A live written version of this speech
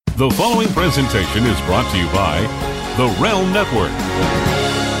The following presentation is brought to you by the Realm Network.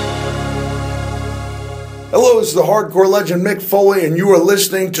 Hello, this is the hardcore legend Mick Foley, and you are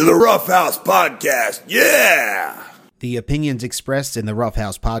listening to the Rough House Podcast. Yeah! The opinions expressed in the Rough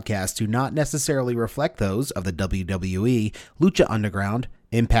House Podcast do not necessarily reflect those of the WWE, Lucha Underground,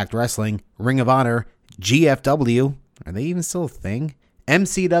 Impact Wrestling, Ring of Honor, GFW, are they even still a thing?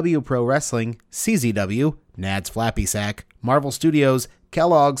 MCW Pro Wrestling, CZW, Nad's Flappy Sack, Marvel Studios,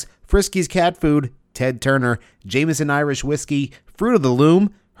 Kellogg's, Frisky's Cat Food, Ted Turner, Jameson Irish Whiskey, Fruit of the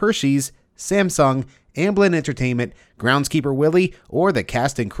Loom, Hershey's, Samsung, Amblin Entertainment, Groundskeeper Willie, or the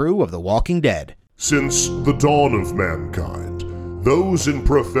cast and crew of The Walking Dead. Since the dawn of mankind, those in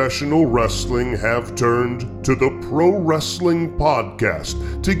professional wrestling have turned to the Pro Wrestling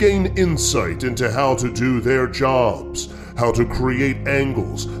Podcast to gain insight into how to do their jobs, how to create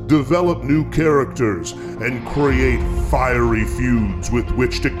angles, develop new characters, and create fiery feuds with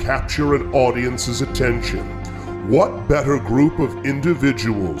which to capture an audience's attention. What better group of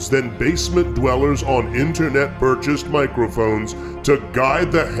individuals than basement dwellers on internet-purchased microphones to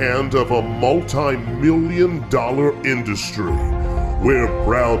guide the hand of a multi-million-dollar industry? We're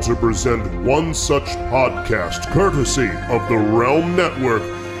proud to present one such podcast courtesy of the Realm Network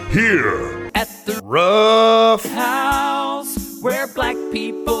here at the Rough House, where black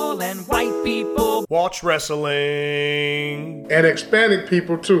people and white people watch wrestling. And Hispanic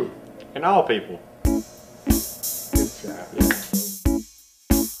people too. And all people.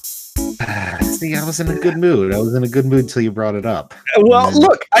 See, I was in a good mood. I was in a good mood till you brought it up. Well,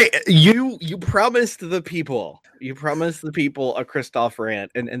 look, you promised the people. You promised the people a Christoff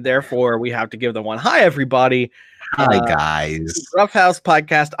rant, and therefore we have to give them one. Hi, everybody. Hi, guys. Rough House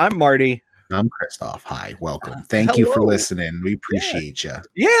Podcast. I'm Marty. I'm Christoff. Hi, welcome. Thank you for listening. We appreciate you.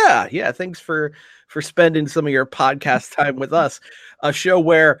 Yeah. Thanks for spending some of your podcast time with us. A show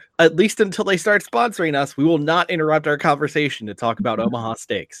where, at least until they start sponsoring us, we will not interrupt our conversation to talk about Omaha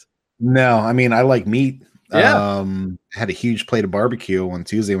steaks. No, I mean, I like meat. Yeah. Had a huge plate of barbecue on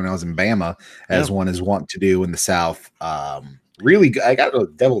Tuesday when I was in Bama, as one is wont to do in the South. Really good. I got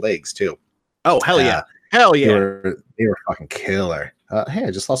deviled eggs too. Oh, hell yeah. Hell yeah. They were fucking killer. Hey,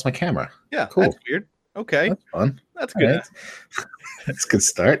 I just lost my camera. Yeah, cool. That's weird. Okay. That's fun. That's good. Right. That's a good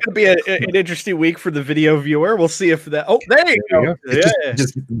start. It's going to be an interesting week for the video viewer. We'll see if that... Oh, there you go. It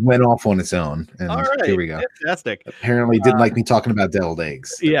just went off on its own. And all right. Here we go. Fantastic. Apparently didn't like me talking about deviled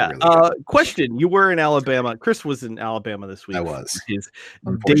eggs. Yeah. Really question. You were in Alabama. Chris was in Alabama this week. I was.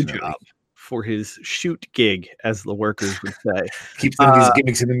 For his day job. For his shoot gig, as the workers would say. Keep sending these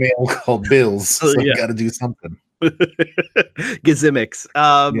gimmicks in the mail called bills. So you got to do something. Gizimics.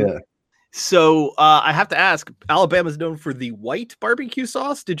 Yeah. So I have to ask, Alabama's known for the white barbecue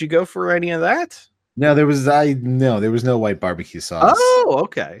sauce. Did you go for any of that? No, there was no white barbecue sauce. Oh,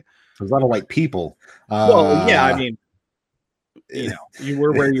 okay. There was a lot of white people. Well, yeah, I mean, you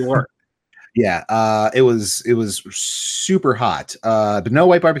were where you were. Yeah, it was super hot. But no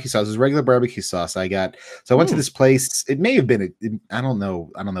white barbecue sauce. It was regular barbecue sauce. I went to this place. It may have been I don't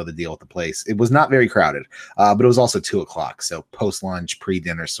know the deal with the place. It was not very crowded, but it was also 2:00, so post lunch, pre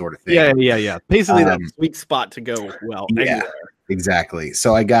dinner sort of thing. Yeah. Basically, that sweet spot to go well. Yeah. Anywhere. Exactly.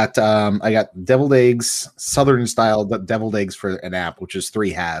 So I got deviled eggs, Southern style deviled eggs for an app, which is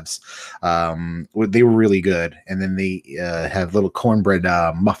 3 halves. They were really good, and then they have little cornbread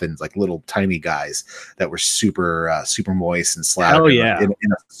muffins, like little tiny guys that were super moist and slathered in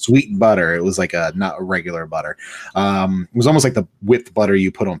a sweet butter. It was like not a regular butter. It was almost like the whipped butter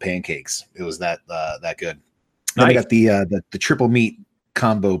you put on pancakes. It was that good. Then I got the triple meat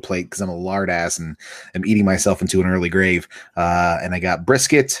combo plate because I'm a lard ass and I'm eating myself into an early grave. And I got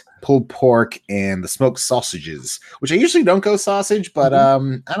brisket, pulled pork, and the smoked sausages, which I usually don't go sausage, but I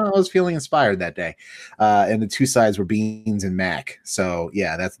don't know, I was feeling inspired that day. And the 2 sides were beans and mac. So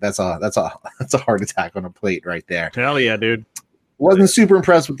yeah, that's a heart attack on a plate right there. Hell yeah, dude. Wasn't super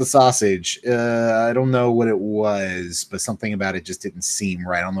impressed with the sausage. I don't know what it was, but something about it just didn't seem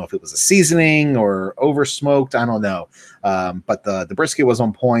right. I don't know if it was a seasoning or over smoked. I don't know. But the brisket was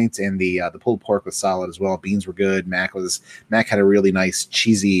on point, and the pulled pork was solid as well. Beans were good. Mac had a really nice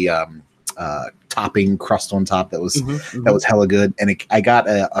cheesy topping crust on top that was hella good. And I got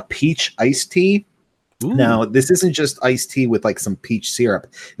a peach iced tea. Ooh. Now, this isn't just iced tea with like some peach syrup.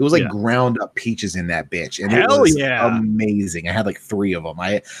 It was like ground up peaches in that bitch. And it was amazing. I had like 3 of them.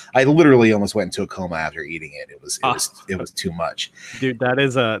 I literally almost went into a coma after eeting it. It was too much. Dude, that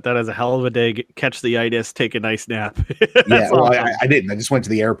is a hell of a day. Catch the itis, take a nice nap. Yeah, well, awesome. I didn't. I just went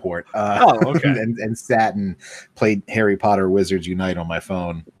to the airport and sat and played Harry Potter Wizards Unite on my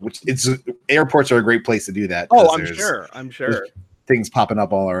phone, which airports are a great place to do that. Oh, I'm sure. things popping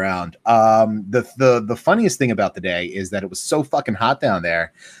up all around. The funniest thing about the day is that it was so fucking hot down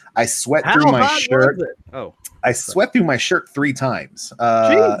there. I sweat through my shirt. I sweat through my shirt 3 times.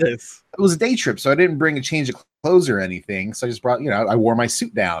 Jesus. It was a day trip, so I didn't bring a change of clothes or anything. So I just brought, I wore my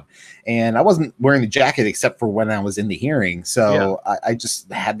suit down, and I wasn't wearing the jacket except for when I was in the hearing. So I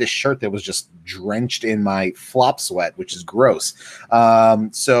just had this shirt that was just drenched in my flop sweat, which is gross.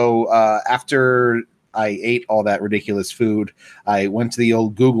 So after I ate all that ridiculous food, I went to the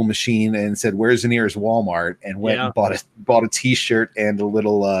old Google machine and said, "Where's the nearest Walmart?" and went and bought a T-shirt and a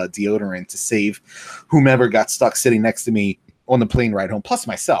little deodorant to save whomever got stuck sitting next to me on the plane ride home. Plus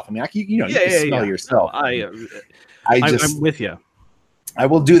myself. I mean, you can smell yourself. No, I'm with you. I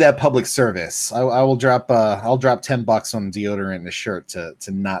will do that public service. I will drop. I'll drop $10 on deodorant and a shirt to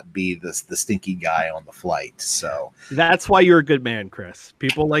not be the stinky guy on the flight. So that's why you're a good man, Chris.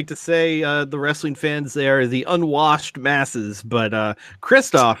 People like to say the wrestling fans, they are the unwashed masses, but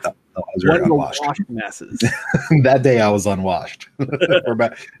Christoff, one of the washed masses. That day I was unwashed for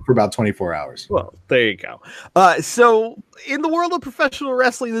about 24 hours. Well, there you go. So in the world of professional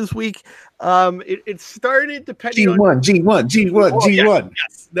wrestling this week, it started depending on G1.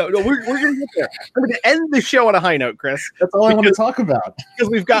 Yes. No, we're gonna get there. I'm gonna end the show on a high note, Chris. That's all I want to talk about. Because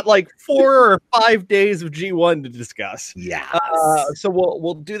we've got like 4 or 5 days of G1 to discuss. Yeah. So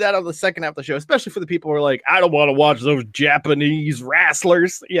we'll do that on the second half of the show, especially for the people who are like, I don't want to watch those Japanese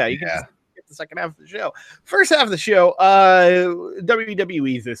wrestlers. Yeah, you can just get the second half of the show. First half of the show,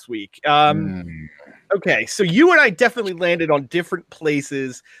 WWE this week. Okay, so you and I definitely landed on different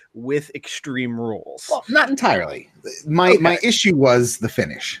places with Extreme Rules. Well, not entirely. My issue was the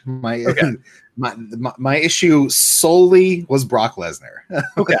finish. My issue solely was Brock Lesnar.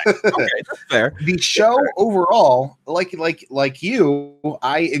 Okay, that's fair. The show overall, like you,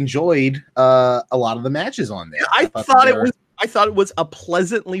 I enjoyed a lot of the matches on there. I thought it was a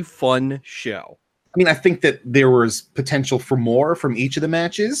pleasantly fun show. I mean, I think that there was potential for more from each of the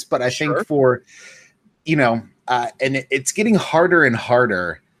matches, but I think for and it's getting harder and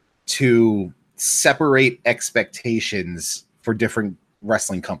harder to separate expectations for different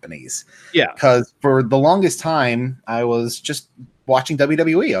wrestling companies. Yeah. Because for the longest time, I was just watching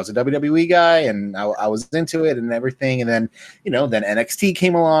WWE. I was a WWE guy and I was into it and everything. And then, then NXT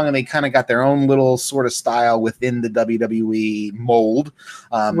came along and they kind of got their own little sort of style within the WWE mold,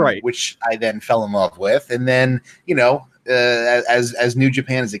 which I then fell in love with. And then, as New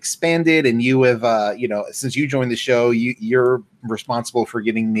Japan has expanded and you have, since you joined the show, you're responsible for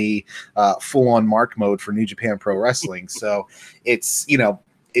getting me full on mark mode for New Japan Pro Wrestling. So it's,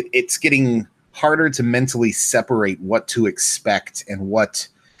 it's getting harder to mentally separate what to expect and what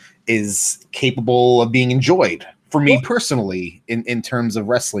is capable of being enjoyed for me personally in terms of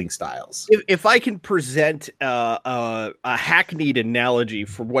wrestling styles. If I can present a hackneyed analogy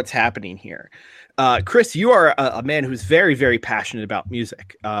for what's happening here, Chris, you are a man who's very, very passionate about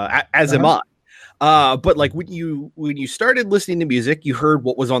music, as am I. But like when you started listening to music, you heard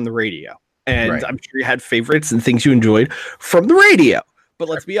what was on the radio, and I'm sure you had favorites and things you enjoyed from the radio. But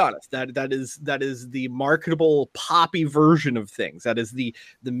let's be honest, that is the marketable poppy version of things. That is the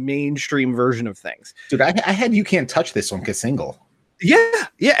mainstream version of things. Dude, I had You Can't Touch This on Single. Yeah,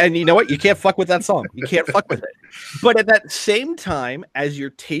 and you know what? You can't fuck with that song. You can't fuck with it. But at that same time, as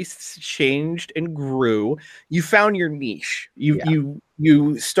your tastes changed and grew, you found your niche.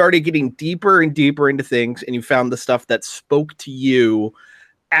 You started getting deeper and deeper into things, and you found the stuff that spoke to you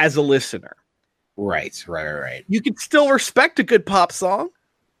as a listener. Right. You could still respect a good pop song.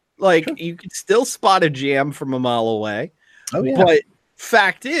 Like, you could still spot a jam from a mile away. Oh, yeah. But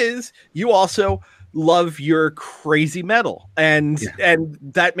fact is, you also love your crazy metal. And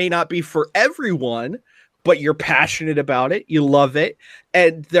that may not be for everyone, but you're passionate about it. You love it.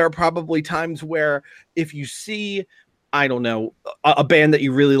 And there are probably times where if you see, I don't know, a band that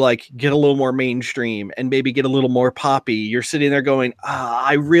you really like get a little more mainstream and maybe get a little more poppy, you're sitting there going,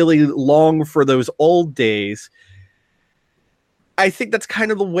 I really long for those old days. I think that's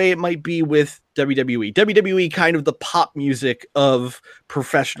kind of the way it might be with WWE. WWE kind of the pop music of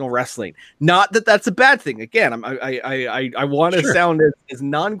professional wrestling. Not that that's a bad thing. Again, I want to sound as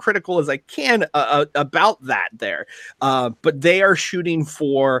non-critical as I can about that there. But they are shooting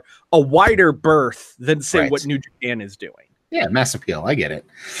for a wider berth than, say, what New Japan is doing. Yeah, mass appeal. I get it.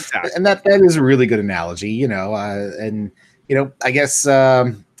 Exactly. And that is a really good analogy, I guess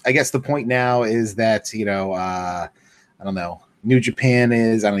the point now is that, I don't know, New Japan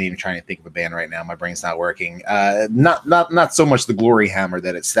is, I'm not even trying to think of a band right now. My brain's not working. Not so much the Glory Hammer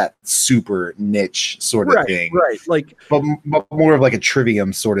that it's that super niche sort of thing. Right. Like, but more of like a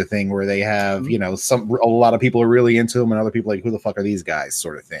Trivium sort of thing where they have, you know, a lot of people are really into them and other people like, who the fuck are these guys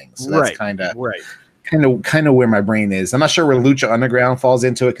sort of thing. So that's kind of where my brain is. I'm not sure where Lucha Underground falls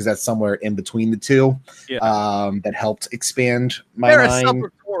into it because that's somewhere in between the two. That helped expand my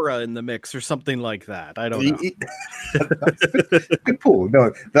mind. In the mix or something like that. I don't know. Good pool.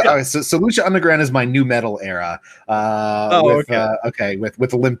 No, so Lucha Underground is my new metal era. With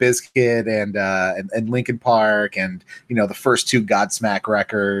Limp Bizkit and Linkin Park and you know the first two Godsmack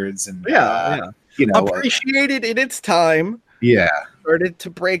records and you know appreciated in its time. Yeah. Started to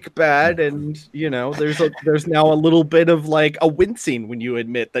break bad, and you know, there's now a little bit of like a wincing when you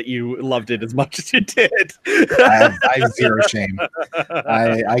admit that you loved it as much as you did. I have zero shame.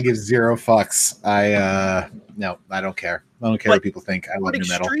 I give zero fucks. No, I don't care. I don't care what people think. I love new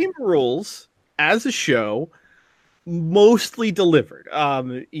metal. Extreme Rules as a show mostly delivered.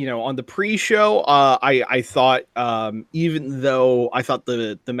 You know, on the pre-show, I thought, even though I thought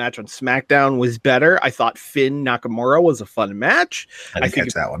the match on SmackDown was better, I thought Finn Nakamura was a fun match. I think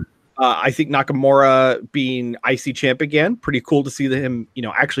catch that one. I think Nakamura being IC champ again, pretty cool to see him, you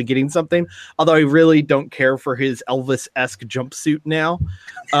know, actually getting something. Although I really don't care for his Elvis-esque jumpsuit now.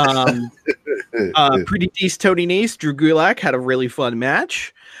 Pretty decent Tony Nese, Drew Gulak had a really fun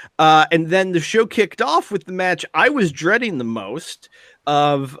match. And then the show kicked off with the match I was dreading the most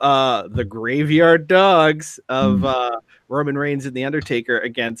of the Graveyard Dogs of Roman Reigns and The Undertaker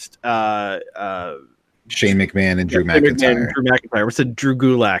against Shane McMahon and Drew McIntyre. Drew McIntyre. We said Drew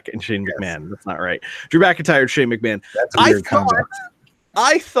Gulak and Shane McMahon. That's not right. Drew McIntyre and Shane McMahon. That's a weird combo.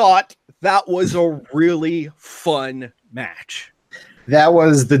 I thought that was a really fun match. That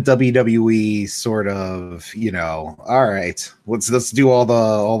was the WWE sort of, you know, all right, let's do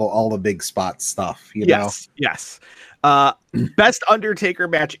all the big spot stuff, you know? Yes. Best Undertaker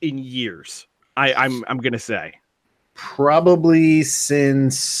match in years. I'm gonna say probably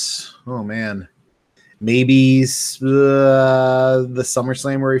since maybe the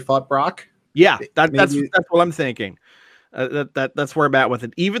SummerSlam where he fought Brock. Yeah, that's what I'm thinking. That's where I'm at with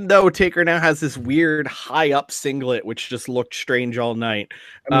it. Even though Taker now has this weird high up singlet, which just looked strange all night.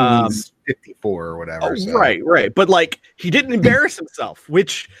 I mean, he's 54 or whatever. So. Right. But like, he didn't embarrass himself,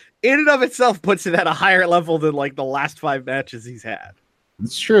 which in and of itself puts it at a higher level than like the last 5 matches he's had.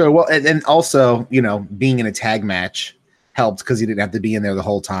 It's true. Well, and also, you know, being in a tag match helped because he didn't have to be in there the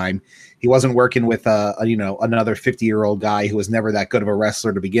whole time. He wasn't working with another 50-year-old guy who was never that good of a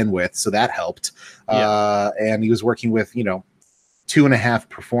wrestler to begin with, so that helped. And he was working with 2.5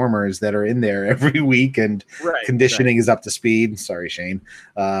 performers that are in there every week, and conditioning is up to speed. Sorry, Shane.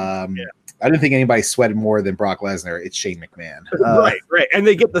 I didn't think anybody sweated more than Brock Lesnar. It's Shane McMahon. Right. And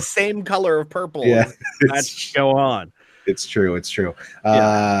they get the same color of purple. Yeah, as go on. It's true.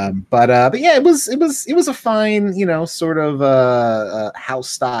 But yeah, it was a fine, sort of house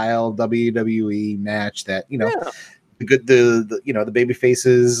style WWE match that, the baby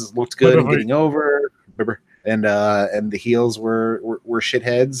faces looked good and getting over. Remember? And the heels were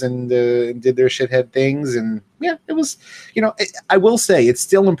shitheads and did their shithead things. And yeah, it was, I will say it's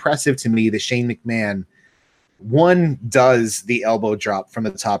still impressive to me that Shane McMahon, one, does the elbow drop from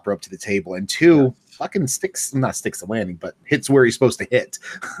the top rope to the table, and two, fucking not sticks the landing, but hits where he's supposed to hit.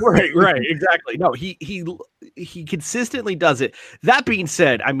 Right, exactly. No, he consistently does it. That being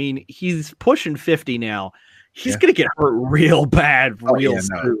said, I mean, he's pushing 50 now. He's gonna get hurt real bad,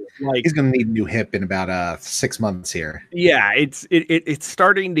 soon. Like, he's gonna need a new hip in about 6 months here. Yeah, it's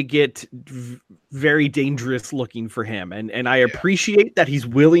starting to get very dangerous looking for him, and I appreciate that he's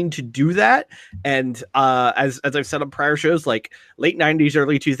willing to do that. And as I've said on prior shows, like late 90s,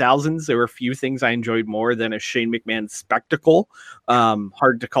 early 2000s, there were a few things I enjoyed more than a Shane McMahon spectacle.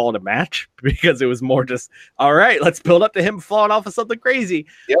 Hard to call it a match because it was more just, all right, let's build up to him falling off of something crazy.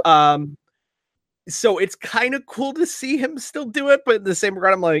 Yep. So it's kind of cool to see him still do it, but in the same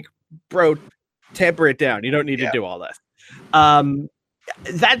regard, I'm like, bro, tamper it down. You don't need to do all this.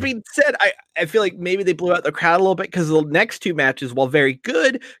 That being said, I feel like maybe they blew out the crowd a little bit because the next 2 matches, while very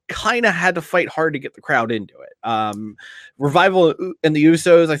good, kind of had to fight hard to get the crowd into it. Revival and the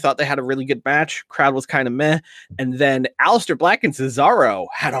Usos, I thought they had a really good match. Crowd was kind of meh. And then Aleister Black and Cesaro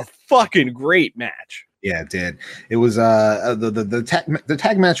had a fucking great match. Yeah, it did. It was the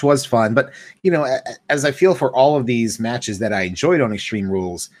tag match was fun, but as I feel for all of these matches that I enjoyed on Extreme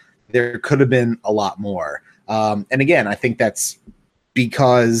Rules, there could have been a lot more. And again, I think that's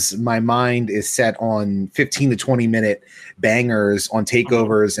because my mind is set on 15 to 20 minute bangers on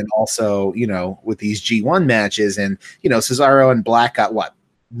takeovers, and also, with these G1 matches, and, Cesaro and Black got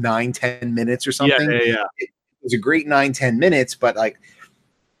 9-10 minutes or something. Yeah. It was a great 9-10 minutes, but like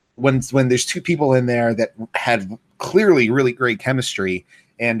when there's two people in there that had clearly really great chemistry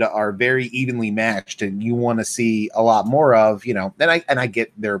and are very evenly matched, and you want to see a lot more of, and I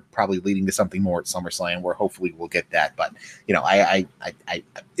get they're probably leading to something more at SummerSlam, where hopefully we'll get that. But I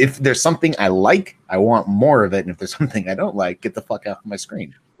if there's something I like, I want more of it, and if there's something I don't like, get the fuck out of my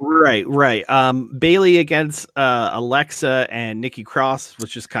screen. Right. Bailey against Alexa and Nikki Cross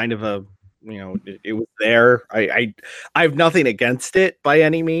was just kind of a, it was there. I have nothing against it by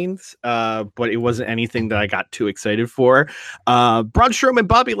any means, but it wasn't anything that I got too excited for. Braun Strowman and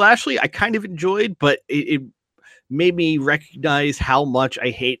Bobby Lashley, I kind of enjoyed, but it made me recognize how much I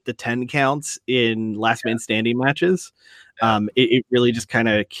hate the 10 counts in last man standing matches. It really just kind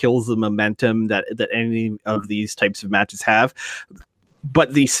of kills the momentum that any of these types of matches have.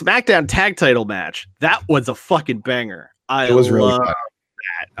 But the SmackDown tag title match, that was a fucking banger. It was really fun.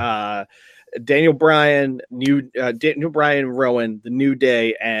 That. Daniel Bryan, Rowan, The New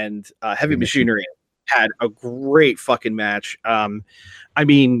Day, and Heavy Machinery had a great fucking match. I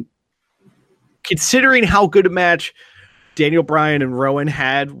mean, considering how good a match Daniel Bryan and Rowan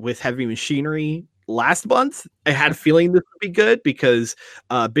had with Heavy Machinery last month, I had a feeling this would be good, because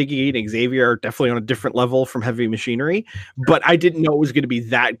Big E and Xavier are definitely on a different level from Heavy Machinery, but I didn't know it was going to be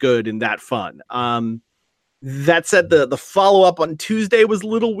that good and that fun. That said, the follow-up on Tuesday was a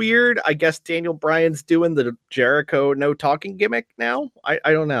little weird. I guess Daniel Bryan's doing the Jericho no talking gimmick now. I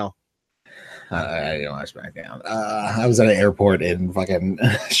don't know. I don't watch SmackDown. I was at an airport in fucking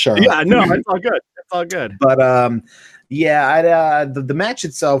Charlotte. Yeah, no, it's all good. It's all good. But the match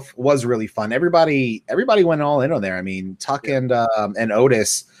itself was really fun. Everybody went all in on there. I mean, Tuck and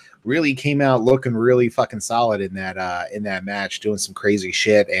Otis really came out looking really fucking solid in that match, doing some crazy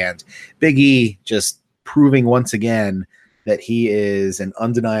shit, and Big E just proving once again that he is an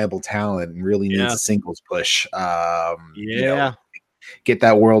undeniable talent and really needs a singles push. Get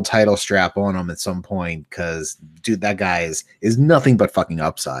that world title strap on him at some point, because dude, that guy is nothing but fucking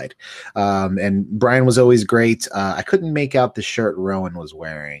upside. And Brian was always great. I couldn't make out the shirt Rowan was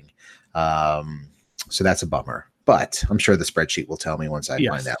wearing, so that's a bummer, but I'm sure the spreadsheet will tell me once I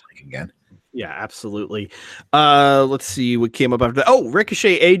find that link again. Yeah, absolutely. Let's see what came up after that. Oh,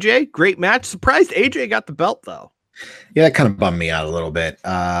 Ricochet AJ, great match. Surprised AJ got the belt though. Yeah, that kind of bummed me out a little bit.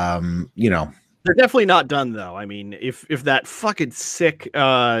 They're definitely not done though. I mean, if that fucking sick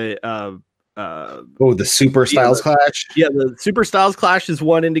the Super Styles Clash. Yeah, the Super Styles Clash is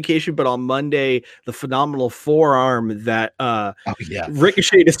one indication, but on Monday, the phenomenal forearm that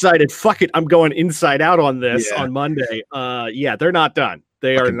Ricochet decided, fuck it, I'm going inside out on this on Monday. They're not done.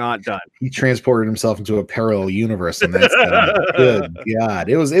 They are not done. He transported himself into a parallel universe, and that's good God.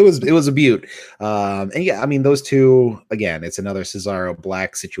 It was a beaut. And yeah, I mean, those two, again, it's another Cesaro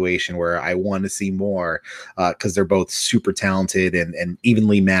Black situation where I want to see more, because they're both super talented and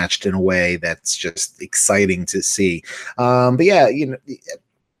evenly matched in a way that's just exciting to see. But yeah,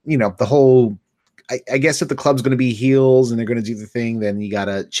 the whole, I guess if the club's going to be heels and they're going to do the thing, then you got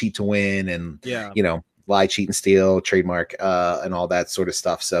to cheat to win, and lie, cheat, and steal, trademark, and all that sort of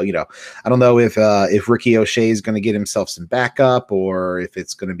stuff. So, I don't know if Ricky O'Shea is going to get himself some backup, or if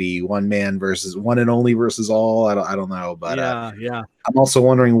it's going to be one and only versus all. I don't know, but I'm also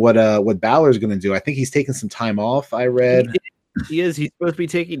wondering what Balor's going to do. I think he's taking some time off. I read he's supposed to be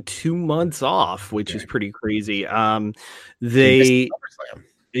taking 2 months off, which is pretty crazy. Well,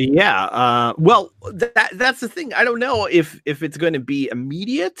 that's the thing. I don't know if it's going to be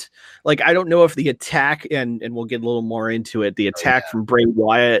immediate. Like, I don't know if the attack, and we'll get a little more into it, the attack from Bray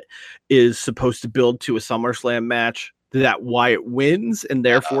Wyatt is supposed to build to a SummerSlam match that Wyatt wins and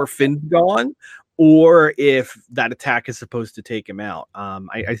therefore Finn's gone, or if that attack is supposed to take him out.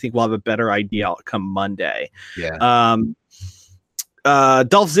 I think we'll have a better idea come Monday. Dolph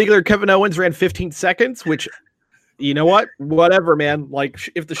Ziggler, Kevin Owens ran 15 seconds, which, you know what? Whatever, man. Like,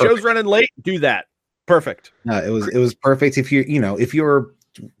 if the show's running late, do that. Perfect. No, it was perfect. If you're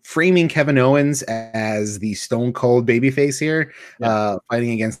framing Kevin Owens as the stone cold babyface here,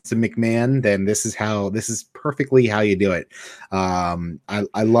 fighting against the McMahon, then this is perfectly how you do it.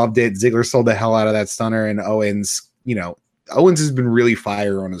 I loved it. Ziggler sold the hell out of that stunner, and Owens has been really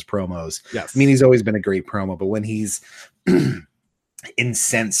fire on his promos. Yes. I mean, he's always been a great promo, but when he's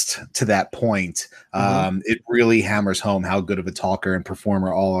incensed to that point. It really hammers home how good of a talker and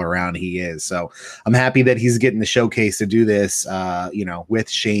performer all around he is. So I'm happy that he's getting the showcase to do this, with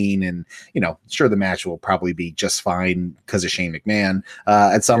Shane, and sure, the match will probably be just fine because of Shane McMahon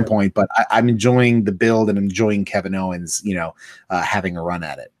at some point, but I'm enjoying the build and enjoying Kevin Owens, having a run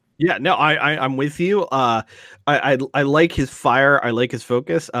at it. Yeah, no, I'm with you. I like his fire. I like his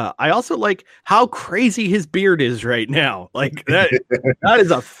focus. I also like how crazy his beard is right now. Like that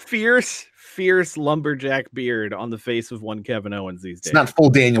is a fierce lumberjack beard on the face of one Kevin Owens these days. It's not full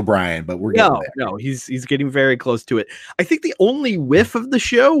Daniel Bryan, but we're getting there. No, he's getting very close to it. I think the only whiff of the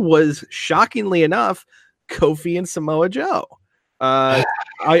show was, shockingly enough, Kofi and Samoa Joe. I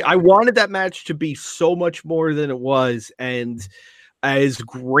wanted that match to be so much more than it was, and as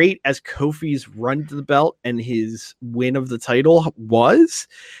great as Kofi's run to the belt and his win of the title was,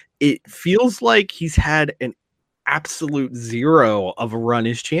 it feels like he's had an absolute zero of a run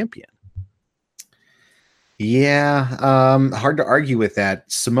as champion. Yeah, hard to argue with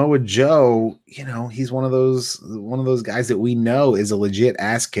that. Samoa Joe, he's one of those guys that we know is a legit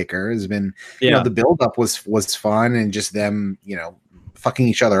ass kicker. Has been, the build up was fun, and just them, fucking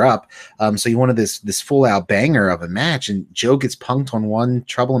each other up. So you wanted this full out banger of a match, and Joe gets punked on one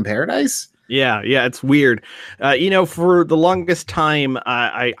Trouble in Paradise. Yeah, it's weird. For the longest time,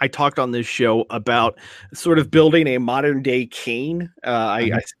 I talked on this show about sort of building a modern day Kane.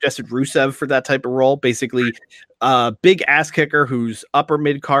 I suggested Rusev for that type of role. Basically, big ass kicker who's upper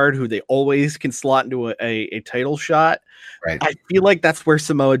mid card, who they always can slot into a title shot. Right. I feel like that's where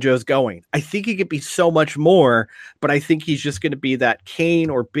Samoa Joe's going. I think he could be so much more, but I think he's just going to be that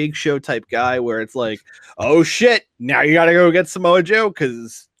Kane or Big Show type guy where it's like, oh shit, now you got to go get Samoa Joe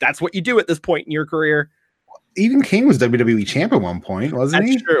because that's what you do at this point in your career. Even Kane was WWE champ at one point, wasn't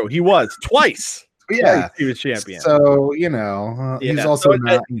he? That's true. He was twice. Yeah, he was champion. So he's also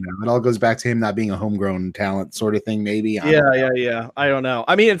not. It all goes back to him not being a homegrown talent, sort of thing. Maybe. Yeah. I don't know.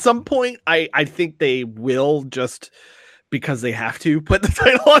 I mean, at some point, I think they will, just because they have to put the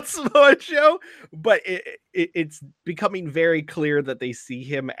title on Samoa Joe. But it's becoming very clear that they see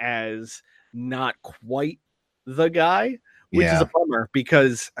him as not quite the guy, which is a bummer.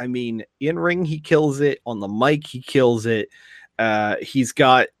 Because I mean, in ring he kills it. On the mic he kills it. He's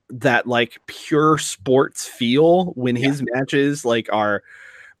got that like pure sports feel when his matches like are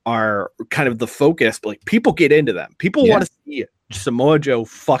kind of the focus, but like people get into them. People want to see Samoa Joe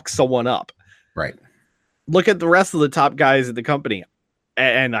fuck someone up. Right. Look at the rest of the top guys in the company.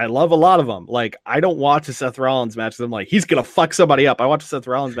 And I love a lot of them. Like, I don't watch a Seth Rollins match. I'm like, he's going to fuck somebody up. I watch a Seth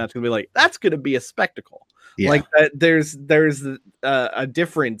Rollins match and be like, that's going to be a spectacle. Yeah. Like there's a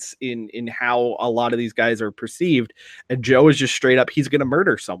difference in how a lot of these guys are perceived, and Joe is just straight up, he's going to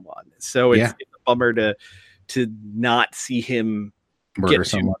murder someone. So it's a bummer to not see him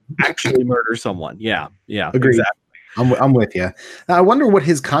actually murder someone. Yeah. Agreed. Exactly. I'm with you. Now, I wonder what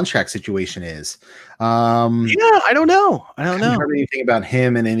his contract situation is. I don't know. I haven't heard anything about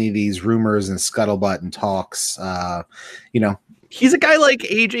him in any of these rumors and scuttlebutt and talks. He's a guy like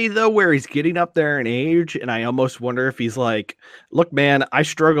AJ, though, where he's getting up there in age, and I almost wonder if he's like, look, man, I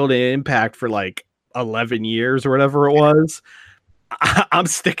struggled in Impact for like 11 years or whatever it was. I'm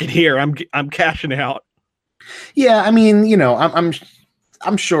sticking here. I'm cashing out. Yeah, I mean,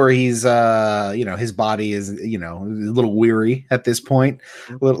 I'm sure he's his body is a little weary at this point,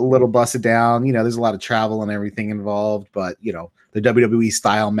 a little busted down. There's a lot of travel and everything involved, but the WWE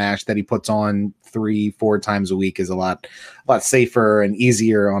style match that he puts on 3-4 times a week is a lot safer and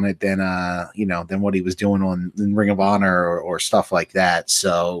easier on it than what he was doing on in Ring of Honor or stuff like that.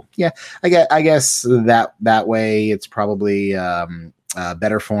 So yeah, I guess that way it's probably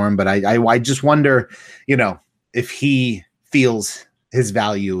better for him. But I just wonder, if he feels his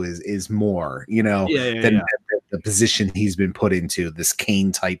value is more, than the position he's been put into, this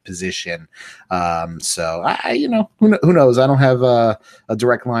Kane type position. So who knows? I don't have a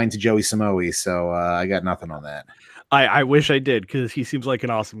direct line to Joey Samoa, so I got nothing on that. I wish I did, because he seems like an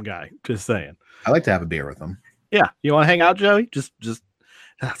awesome guy. Just saying. I like to have a beer with him. Yeah, you want to hang out, Joey? Just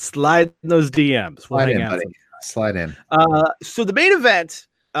slide in those DMs. We'll hang out. Slide in. So the main event.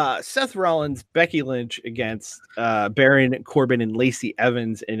 Seth Rollins, Becky Lynch against Baron Corbin and Lacey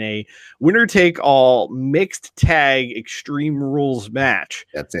Evans in a winner-take-all mixed tag Extreme Rules match.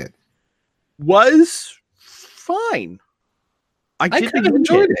 That's it. Was fine. I kind of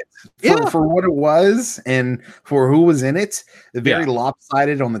enjoyed it for what it was and for who was in it. Very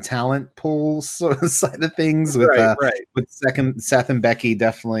lopsided on the talent pool side of things with Seth and Becky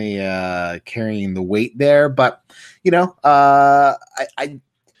definitely carrying the weight there. But I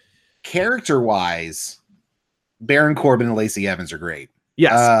character-wise, Baron Corbin and Lacey Evans are great.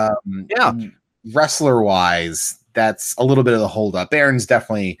 Yes. Wrestler wise, that's a little bit of the holdup. Baron's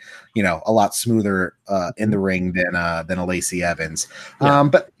definitely, a lot smoother in the ring than a Lacey Evans. Yeah.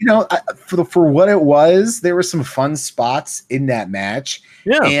 But for what it was, there were some fun spots in that match.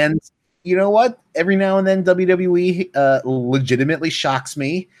 Yeah. And you know what? Every now and then WWE legitimately shocks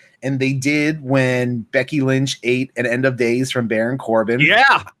me. And they did when Becky Lynch ate an End of Days from Baron Corbin.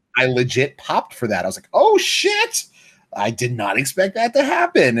 Yeah. I legit popped for that. I was like, oh shit. I did not expect that to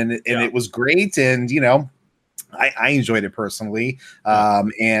happen. And it was great. And, I enjoyed it personally.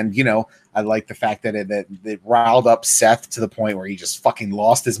 And, I like the fact that it riled up Seth to the point where he just fucking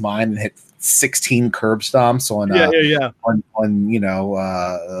lost his mind and hit 16 curb stomps on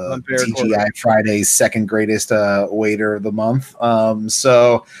TGI Friday's second greatest waiter of the month. I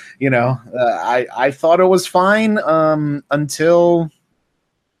thought it was fine until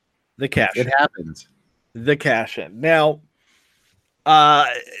the cash. It happened. The cash in. Now, Paul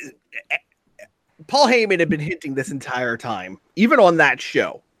Heyman had been hinting this entire time, even on that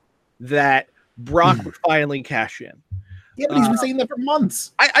show, that Brock would finally cash in. Yeah, but he's been saying that for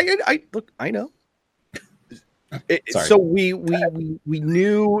months. I know. So we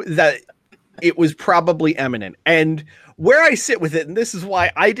knew that it was probably imminent. And where I sit with it, and this is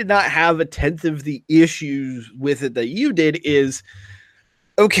why I did not have a tenth of the issues with it that you did, is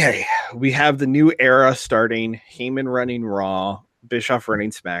okay, we have the new era starting, Heyman running Raw, Bischoff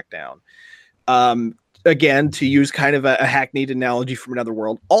running SmackDown. Again, to use kind of a hackneyed analogy from another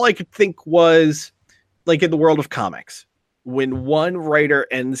world, all I could think was like in the world of comics, when one writer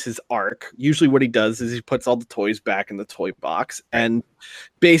ends his arc, usually what he does is he puts all the toys back in the toy box and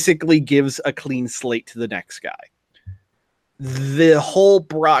basically gives a clean slate to the next guy. The whole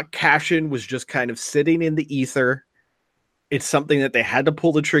Brock cash-in was just kind of sitting in the ether. It's something that they had to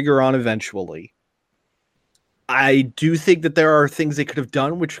pull the trigger on eventually. I do think that there are things they could have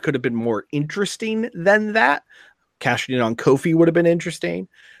done which could have been more interesting than that. Cashing in on Kofi would have been interesting.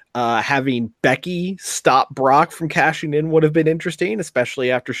 Having Becky stop Brock from cashing in would have been interesting, especially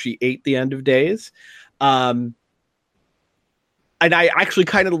after she ate the End of Days. And I actually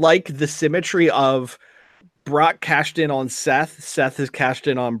kind of like the symmetry of Brock cashed in on Seth. Seth has cashed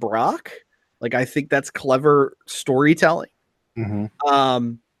in on Brock. Like, I think that's clever storytelling.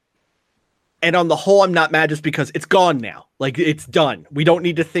 Mm-hmm. And on the whole, I'm not mad just because it's gone now. Like, it's done. We don't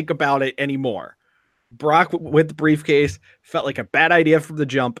need to think about it anymore. Brock with the briefcase felt like a bad idea from the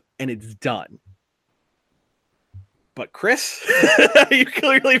jump, and it's done. But Chris, you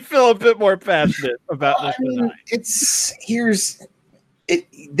clearly feel a bit more passionate about this than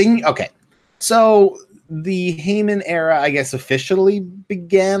I. Okay. So the Heyman era, I guess, officially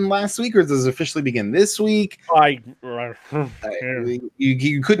began last week, or does it officially begin this week?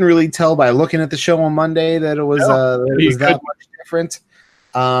 You couldn't really tell by looking at the show on Monday that it was that much different.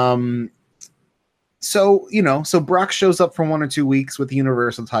 So Brock shows up for 1 or 2 weeks with the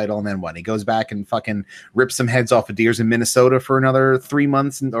Universal title, and then what? He goes back and fucking rips some heads off of deers in Minnesota for another 3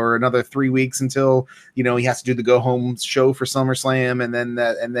 months or another 3 weeks until he has to do the go home show for SummerSlam, and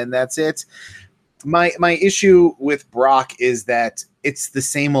then that's it. My issue with Brock is that it's the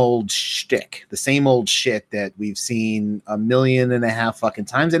same old shtick, the same old shit that we've seen 1.5 million fucking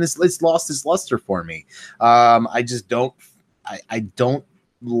times, and it's lost its luster for me. I just don't. I don't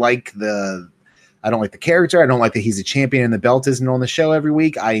like the. I don't like the character. I don't like that he's a champion and the belt isn't on the show every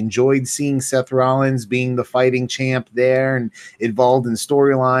week. I enjoyed seeing Seth Rollins being the fighting champ there and involved in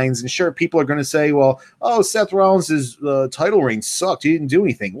storylines. And sure, people are going to say, well, Seth Rollins' title reign sucked. He didn't do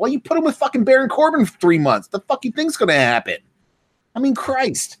anything. Well, you put him with fucking Baron Corbin for 3 months. The fuck you think's going to happen? I mean,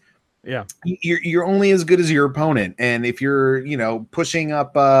 Christ. Yeah, you're only as good as your opponent, and if you're pushing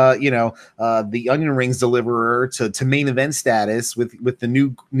up the onion rings deliverer to main event status with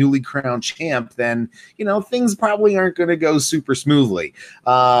the newly crowned champ, then things probably aren't going to go super smoothly.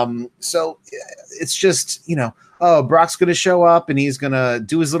 So it's just Brock's going to show up and he's going to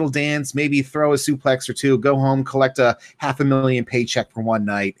do his little dance, maybe throw a suplex or two, go home, collect a $500,000 paycheck for one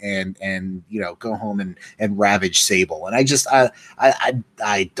night, and go home and ravage Sable. And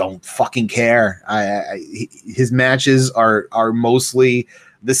I don't fucking care. His matches are mostly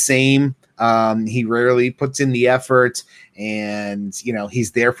the same. He rarely puts in the effort, and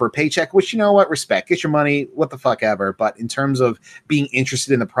he's there for a paycheck, which respect, get your money, what the fuck ever. But in terms of being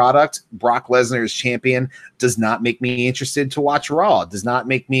interested in the product, Brock Lesnar as champion does not make me interested to watch Raw. Does not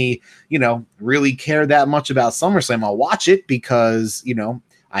make me really care that much about SummerSlam. I'll watch it because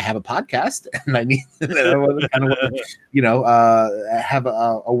I have a podcast and I need have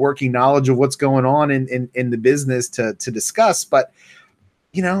a working knowledge of what's going on in the business to discuss. But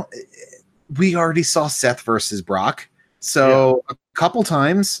we already saw Seth versus Brock, so a couple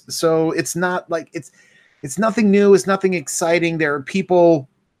times. So it's not like it's nothing new. It's nothing exciting. There are people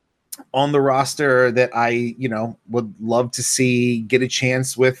on the roster that I, would love to see get a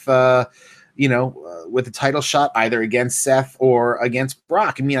chance with, with a title shot either against Seth or against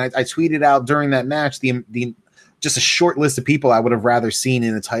Brock. I mean, I tweeted out during that match the just a short list of people I would have rather seen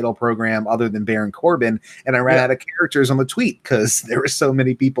in a title program other than Baron Corbin, and I ran out of characters on the tweet because there were so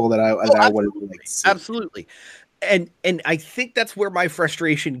many people that I would have liked to see. Absolutely. And I think that's where my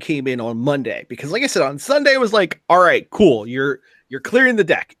frustration came in on Monday, because like I said, on Sunday it was like, all right, cool, you're clearing the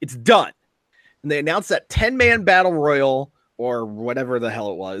deck, it's done. And they announced that 10-man battle royal or whatever the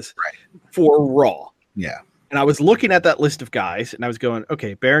hell it was for Raw. Yeah. And I was looking at that list of guys and I was going,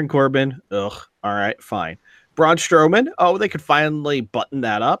 okay, Baron Corbin, all right, fine. Braun Strowman, they could finally button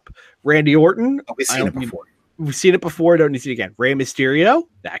that up. Randy Orton, we've seen it before. We've seen it before, don't need to see it again. Rey Mysterio,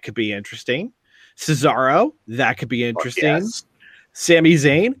 that could be interesting. Cesaro, that could be interesting. Yes. Sami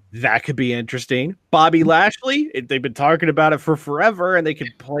Zayn, that could be interesting. Bobby Lashley, they've been talking about it for forever, and they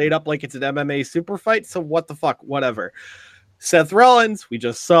could play it up like it's an MMA super fight, so what the fuck, whatever. Seth Rollins, we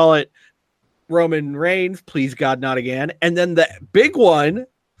just saw it. Roman Reigns, please God, not again. And then the big one,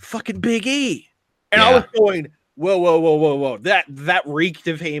 fucking Big E. And I was going, whoa. That reeked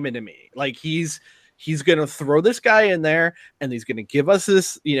of Heyman to me. Like, he's going to throw this guy in there, and he's going to give us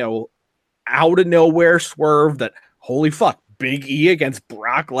this, out of nowhere swerve that, holy fuck, Big E against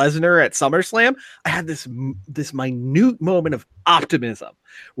Brock Lesnar at SummerSlam. I had this minute moment of optimism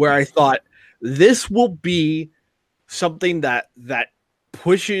where I thought this will be something that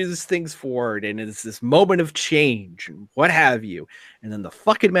pushes things forward and it's this moment of change and what have you. And then the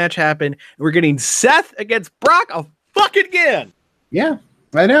fucking match happened and we're getting Seth against Brock again. Yeah,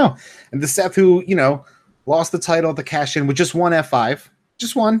 I know. And the Seth who, lost the title at the cash-in with just one F5.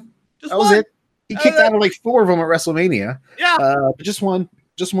 Just one. That was it. He kicked out of like 4 of them at WrestleMania. Yeah. But just one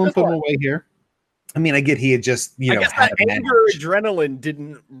put him away here. I mean, I get he had just, I guess had that anger adrenaline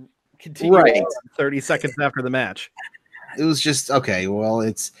didn't continue on 30 seconds after the match. It was just, okay, well,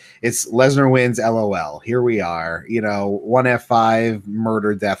 it's Lesnar wins, LOL. Here we are, one F5,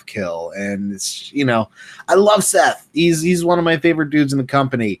 murder, death, kill. And it's, I love Seth. He's one of my favorite dudes in the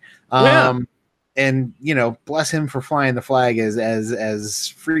company. And, bless him for flying the flag as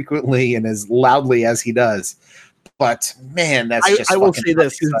frequently and as loudly as he does. But, man, that's I will say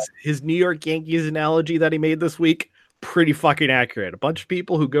this. His New York Yankees analogy that he made this week, pretty fucking accurate. A bunch of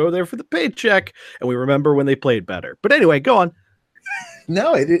people who go there for the paycheck, and we remember when they played better. But anyway, go on.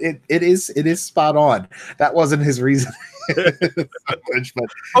 No, it is spot on. That wasn't his reason.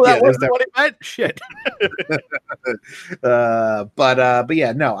 That wasn't what he meant. Shit. But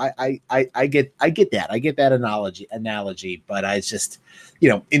yeah, no, I get that. I get that analogy, but I just,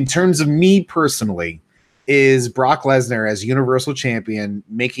 in terms of me personally, is Brock Lesnar as Universal Champion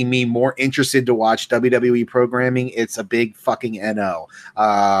making me more interested to watch WWE programming? It's a big fucking NO.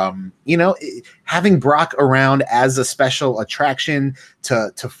 Having Brock around as a special attraction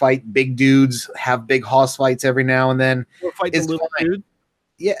to fight big dudes, have big hoss fights every now and then. Or fight the little dude.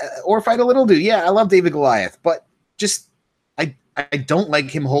 Yeah, or fight a little dude. Yeah, I love David Goliath, but just I don't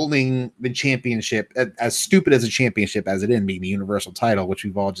like him holding the championship, as stupid as a championship as it is, being the Universal title, which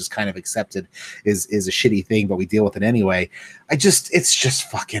we've all just kind of accepted is a shitty thing, but we deal with it anyway. It's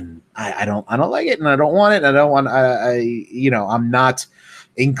just fucking, I don't like it, and I don't want it. And I'm not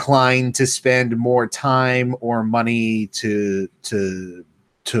inclined to spend more time or money to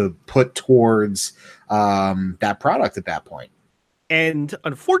put towards that product at that point. And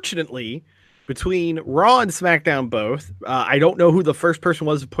unfortunately, between Raw and SmackDown both, I don't know who the first person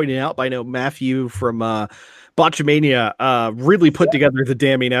was pointing out, but I know Matthew from Botchamania really put together the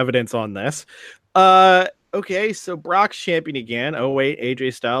damning evidence on this. Okay, so Brock's champion again. Oh, wait,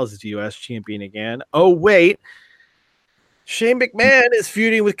 AJ Styles is U.S. champion again. Oh, wait, Shane McMahon is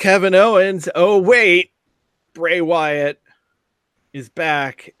feuding with Kevin Owens. Oh, wait, Bray Wyatt is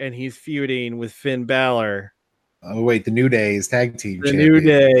back, and he's feuding with Finn Balor. Oh, wait, the New Day is tag team champion. New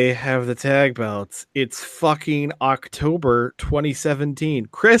Day have the tag belts. It's fucking October 2017.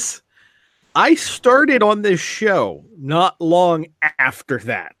 Chris, I started on this show not long after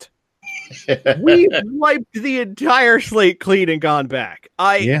that. We wiped the entire slate clean and gone back.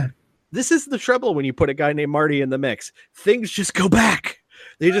 This is the trouble when you put a guy named Marty in the mix. Things just go back.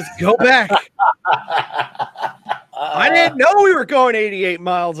 They just go back. I didn't know we were going 88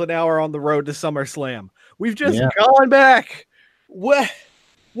 miles an hour on the road to SummerSlam. We've just gone back. What?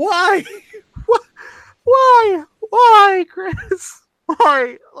 Why? Why, Chris?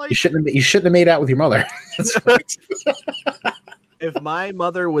 Why? Like, you shouldn't have made out with your mother. That's right. If my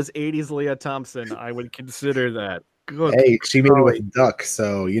mother was 80s Leah Thompson, I would consider that. Good. Hey, she made it with duck,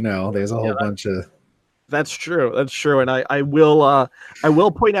 so there's a whole bunch of. That's true. That's true. And I will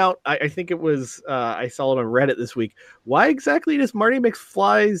point out, I think it was I saw it on Reddit this week. Why exactly does Marty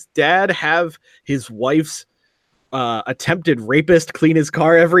McFly's dad have his wife's attempted rapist clean his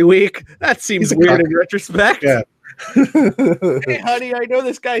car every week? That seems weird in retrospect. Yeah. Hey, honey, I know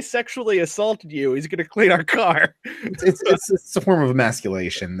this guy sexually assaulted you. He's gonna clean our car. It's a form of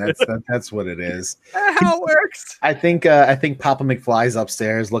emasculation. That's what it is. How it works. I think Papa McFly's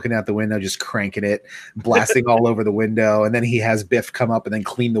upstairs looking out the window, just cranking it, blasting all over the window, and then he has Biff come up and then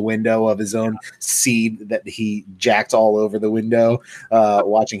clean the window of his own seed that he jacked all over the window,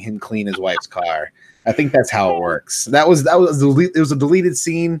 watching him clean his wife's car. I think that's how it works. It was a deleted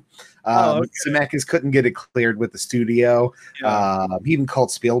scene. Zemeckis couldn't get it cleared with the studio. He even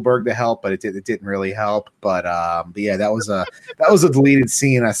called Spielberg to help, but it didn't really help. But yeah, that was a deleted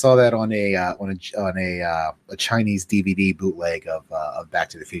scene. I saw that on a Chinese DVD bootleg of Back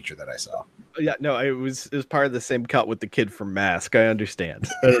to the Future that I saw. Yeah, no, it was part of the same cut with the kid from Mask. I understand.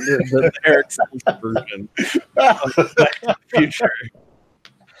 the Eric's version of Back to the Future.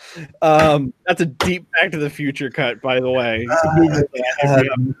 That's a deep Back to the Future cut, by the way.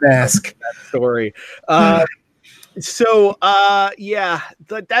 Mask story. Yeah,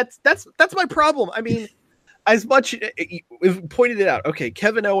 that's my problem. I mean, as much we've pointed it out. Okay,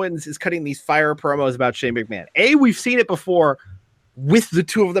 Kevin Owens is cutting these fire promos about Shane McMahon. A, we've seen it before with the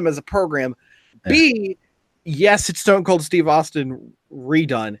two of them as a program. B, yes, it's Stone Cold Steve Austin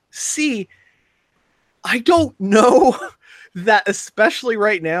redone. C, I don't know that, especially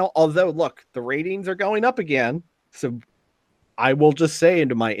right now, although look, the ratings are going up again. So I will just say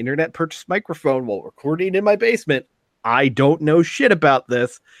into my internet purchase microphone while recording in my basement, I don't know shit about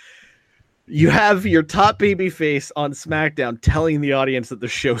this. You have your top babyface on SmackDown telling the audience that the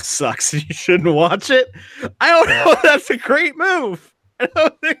show sucks and you shouldn't watch it. I don't know if that's a great move. I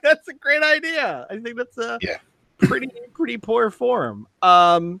don't think that's a great idea. I think that's a pretty poor form.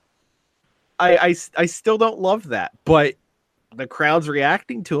 I still don't love that, but the crowd's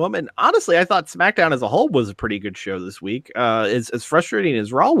reacting to him. And honestly, I thought SmackDown as a whole was a pretty good show this week. As frustrating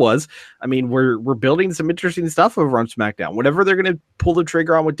as Raw was, I mean, we're building some interesting stuff over on SmackDown. Whatever they're going to pull the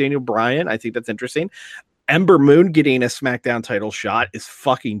trigger on with Daniel Bryan, I think that's interesting. Ember Moon getting a SmackDown title shot is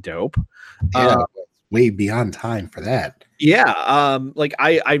fucking dope. Yeah, way beyond time for that. Yeah,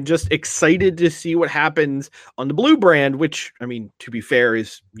 I'm just excited to see what happens on the Blue brand, which, I mean, to be fair,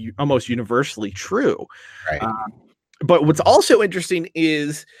 is almost universally true. Right. But what's also interesting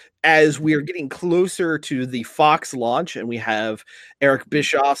is as we are getting closer to the Fox launch and we have Eric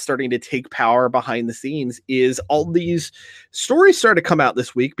Bischoff starting to take power behind the scenes, is all these stories started to come out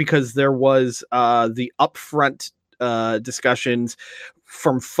this week because there was the upfront discussions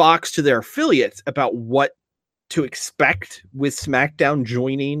from Fox to their affiliates about what to expect with SmackDown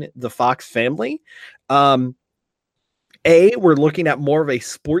joining the Fox family. We're looking at more of a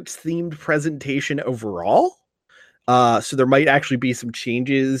sports themed presentation overall. So there might actually be some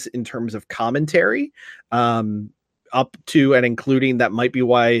changes in terms of commentary, up to and including that might be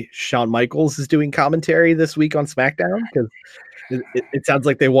why Shawn Michaels is doing commentary this week on SmackDown, because it sounds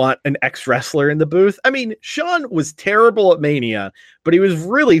like they want an ex-wrestler in the booth. I mean, Shawn was terrible at Mania, but he was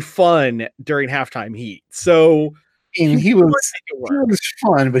really fun during Halftime Heat. So he was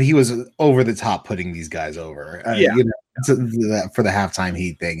fun, but he was over the top putting these guys over. For the Halftime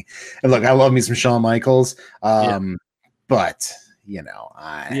Heat thing. And look, I love me some Shawn Michaels, but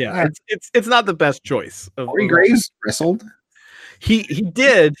it's not the best choice. Corey Graves wrestled. He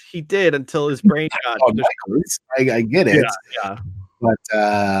did until his brain got. I get it. Yeah. But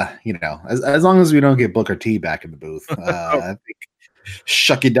as long as we don't get Booker T back in the booth, I think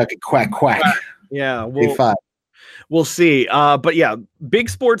shucky ducky quack quack. Yeah, we'll see. But yeah, big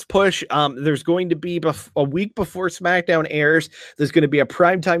sports push. There's going to be a week before SmackDown airs, there's going to be a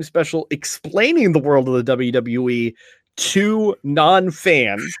primetime special explaining the world of the WWE to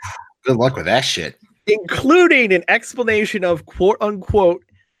non-fans. Good luck with that shit. Including an explanation of quote unquote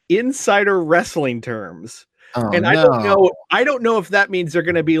insider wrestling terms. I don't know if that means they're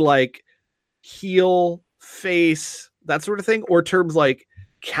going to be like heel, face, that sort of thing, or terms like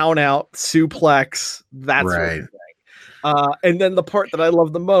count out, suplex, that sort of thing. And then the part that I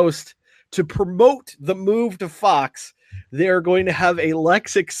love the most, to promote the move to Fox, they're going to have a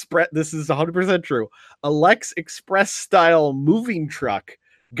Lex Express. This is 100% true. A Lex Express style moving truck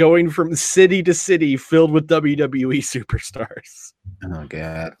going from city to city filled with WWE superstars. Oh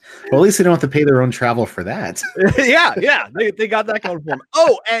god. Well, at least they don't have to pay their own travel for that. yeah, they got that going for them.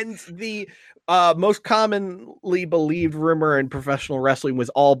 Oh, and the most commonly believed rumor in professional wrestling was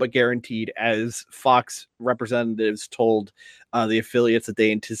all but guaranteed, as Fox representatives told the affiliates that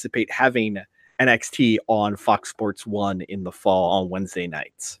they anticipate having NXT on Fox Sports 1 in the fall on Wednesday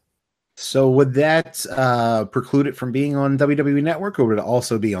nights. So would that preclude it from being on WWE Network, or would it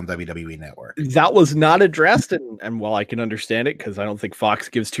also be on WWE Network? That was not addressed, and while I can understand it, because I don't think Fox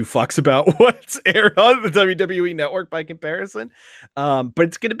gives two fucks about what's aired on the WWE Network by comparison, but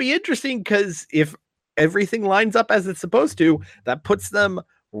it's going to be interesting because if everything lines up as it's supposed to, that puts them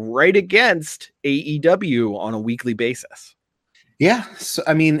right against AEW on a weekly basis. Yeah, so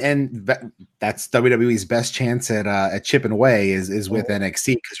I mean, and that's WWE's best chance at chipping away is with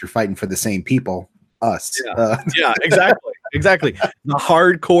NXT, because you're fighting for the same people, us. Yeah, exactly. The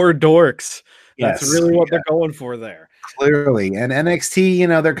hardcore dorks. That's really what they're going for there. Clearly, and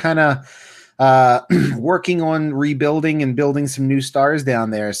NXT, they're kind of working on rebuilding and building some new stars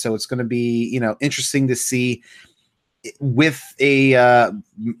down there. So it's going to be, interesting to see, with a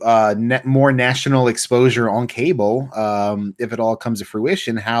more national exposure on cable, if it all comes to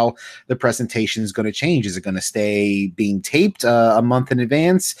fruition, how the presentation is going to change. Is it going to stay being taped a month in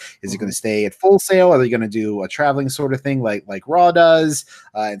advance? Is it going to stay at Full Sail? Are they going to do a traveling sort of thing like Raw does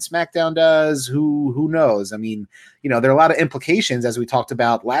and SmackDown does? Who knows? I mean, there are a lot of implications, as we talked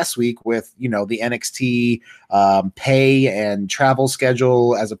about last week, with the NXT pay and travel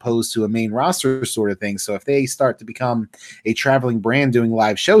schedule as opposed to a main roster sort of thing. So if they start to become a traveling brand doing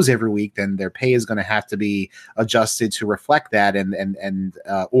live shows every week, then their pay is going to have to be adjusted to reflect that, and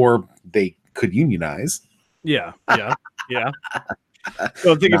or they could unionize. Yeah. Don't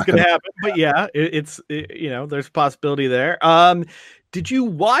think it's going to happen, but yeah, it's there's a possibility there. Did you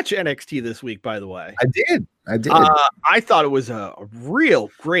watch NXT this week, by the way? I did. I thought it was a real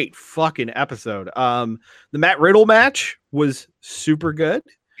great fucking episode. The Matt Riddle match was super good.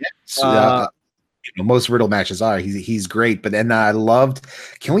 Yes. Most Riddle matches are. He's great, but then I loved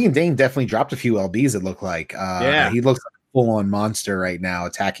Killian Dane. Definitely dropped a few LBs. It looked like. He looks like a full-on monster right now,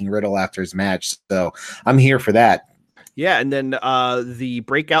 attacking Riddle after his match. So I'm here for that. Yeah, and then the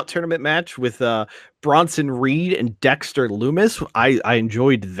breakout tournament match with Bronson Reed and Dexter Lumis. I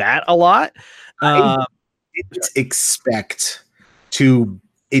enjoyed that a lot. I didn't expect to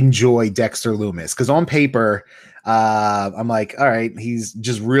enjoy Dexter Lumis, because on paper, I'm like, all right, he's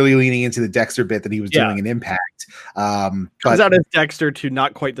just really leaning into the Dexter bit that he was doing in Impact. Comes out as Dexter to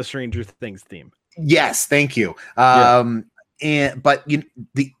not quite the Stranger Things theme. Yes, thank you. But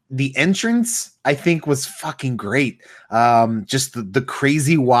the entrance, I think, was fucking great. Just the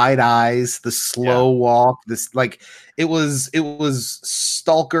crazy wide eyes, the slow walk, it was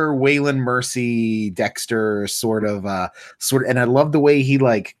Stalker, Waylon Mercy, Dexter sort of, and I love the way he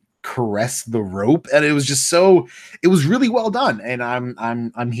caressed the rope, and it was just it was really well done, and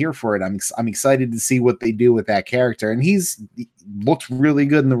I'm here for it. I'm excited to see what they do with that character, and he looked really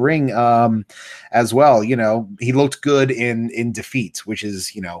good in the ring as well. He looked good in defeat, which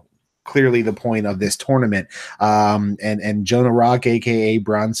is clearly the point of this tournament. And Jonah Rock, aka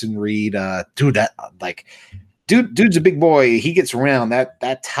Bronson Reed, dude's a big boy. He gets around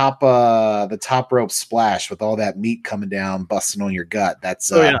that top the top rope splash with all that meat coming down, busting on your gut.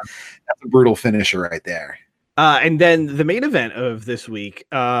 That's a brutal finisher right there. And then the main event of this week.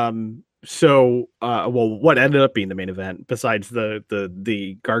 What ended up being the main event, besides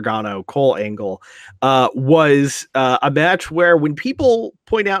the Gargano Cole angle, was a match where, when people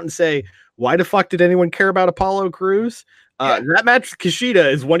point out and say, "Why the fuck did anyone care about Apollo Crews?" That match with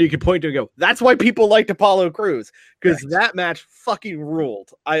Kushida is one you can point to and go, "That's why people liked Apollo Crews," because that match fucking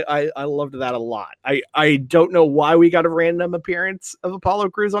ruled. I loved that a lot. I don't know why we got a random appearance of Apollo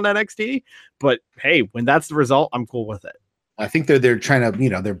Crews on NXT, but hey, when that's the result, I'm cool with it. I think they're trying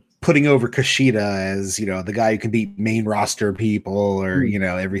to, they're putting over Kushida as, the guy who can beat main roster people, or,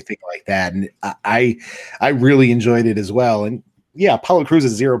 everything like that. And I really enjoyed it as well. And yeah, Apollo Crews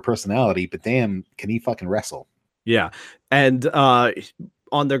has zero personality, but damn, can he fucking wrestle? Yeah. And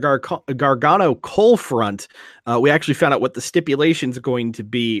on the Gargano Cole front, we actually found out what the stipulations are going to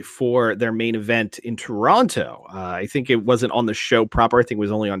be for their main event in Toronto. I think it wasn't on the show proper. I think it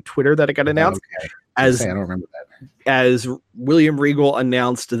was only on Twitter that it got announced. Okay. I don't remember that. As William Regal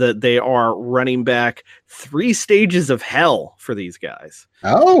announced that they are running back 3 stages of hell for these guys.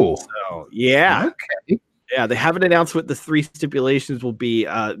 Oh, so yeah. Okay. Yeah, they haven't announced what the 3 stipulations will be.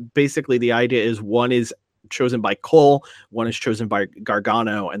 Basically, the idea is one is chosen by Cole, one is chosen by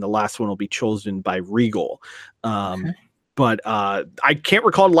Gargano, and the last one will be chosen by Regal. But I can't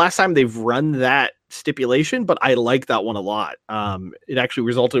recall the last time they've run that stipulation, but I like that one a lot. It actually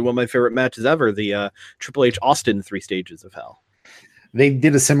resulted in one of my favorite matches ever, the Triple H Austin 3 Stages of Hell. They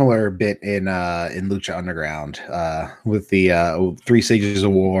did a similar bit in Lucha Underground with the 3 Stages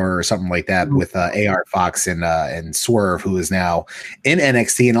of War or something like that with AR Fox and Swerve, who is now in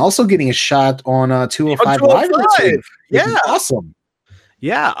NXT and also getting a shot on 205 Live. Yeah, awesome.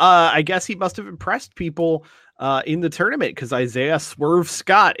 Yeah, I guess he must have impressed people in the tournament because Isaiah Swerve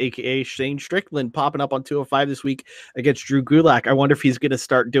Scott, aka Shane Strickland, popping up on 205 this week against Drew Gulak. I wonder if he's going to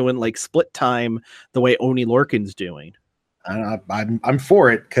start doing like split time the way Oni Lorcan's doing. I'm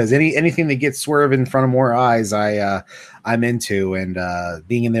for it because anything that gets Swerve in front of more eyes, I'm into, and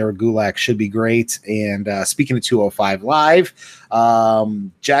being in there with Gulak should be great. And speaking of 205 Live,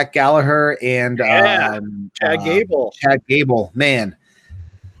 Jack Gallagher and Chad Gable, man,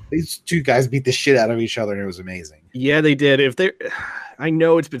 these two guys beat the shit out of each other, and it was amazing. Yeah, they did. I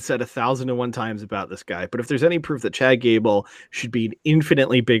know it's been said 1,001 times about this guy, but if there's any proof that Chad Gable should be an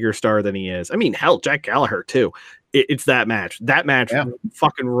infinitely bigger star than he is, I mean, hell, Jack Gallagher too. It's that match. That match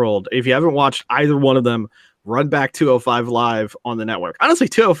fucking rolled. If you haven't watched either one of them, run back 205 Live on the network. Honestly,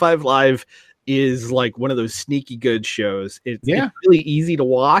 205 Live is like one of those sneaky good shows. It's really easy to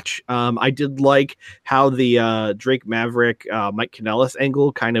watch. I did like how the Drake Maverick, Mike Kanellis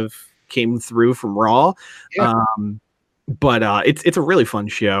angle kind of came through from Raw. Yeah. But it's a really fun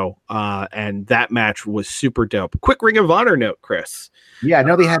show, and that match was super dope. Quick Ring of Honor note, Chris. Yeah, I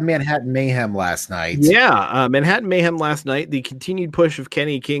know they had Manhattan Mayhem last night. Yeah, Manhattan Mayhem last night. The continued push of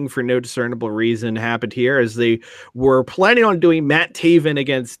Kenny King for no discernible reason happened here as they were planning on doing Matt Taven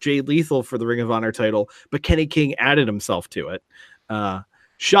against Jay Lethal for the Ring of Honor title, but Kenny King added himself to it.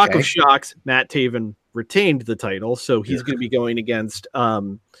 Shock of shocks, Matt Taven retained the title, so he's going to be going against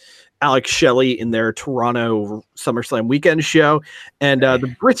Alex Shelley in their Toronto SummerSlam weekend show, and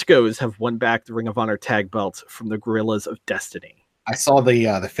the Briscoes have won back the Ring of Honor tag belts from the Gorillas of Destiny. I saw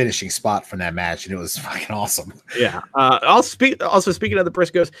the finishing spot from that match, and it was fucking awesome. Yeah. Also, speaking of the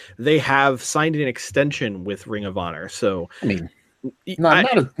Briscoes, they have signed an extension with Ring of Honor. So, I mean, not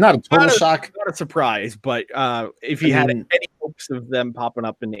a total shock, not a surprise. But if you had any hopes of them popping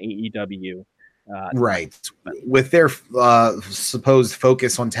up in AEW, right, with their supposed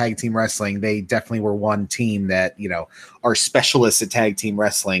focus on tag team wrestling, they definitely were one team that are specialists at tag team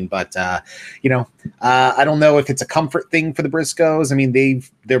wrestling. But I don't know if it's a comfort thing for the Briscoes. I mean,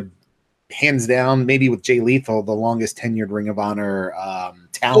 they're hands down, maybe with Jay Lethal, the longest tenured Ring of Honor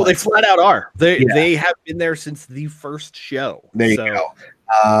talent. Well, they flat out are. They have been there since the first show. There you go.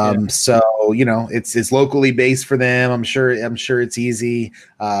 So it's locally based for them. I'm sure it's easy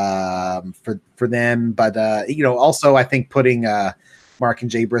for them, but also I think putting Mark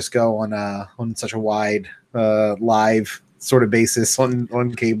and Jay Briscoe on such a wide live sort of basis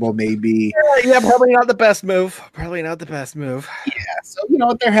on cable maybe probably not the best move. So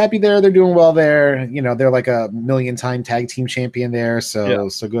they're happy there, they're doing well there. They're like a 1,000,000-time tag team champion there, so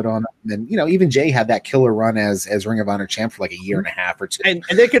good on them. And even Jay had that killer run as Ring of Honor champ for like a year and a half or two, and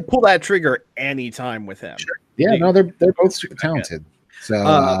they could pull that trigger anytime with him. Sure. They're both super talented. So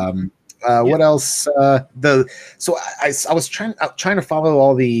what else? I was trying to follow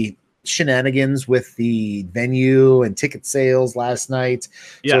all the shenanigans with the venue and ticket sales last night.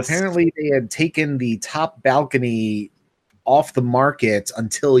 Yes. So apparently they had taken the top balcony off the market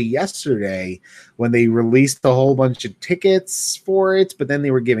until yesterday when they released a whole bunch of tickets for it, but then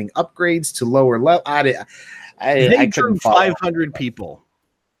they were giving upgrades to lower level. They drew 500 people.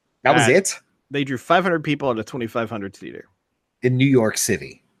 That was it? They drew 500 people at a 2,500 seater. In New York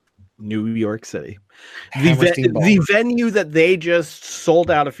City. The venue that they just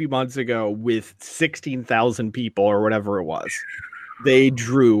sold out a few months ago with 16,000 people or whatever it was, they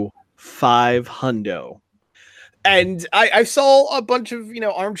drew 500. And I saw a bunch of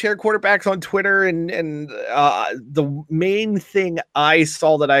armchair quarterbacks on Twitter, and the main thing I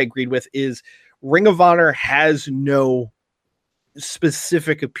saw that I agreed with is Ring of Honor has no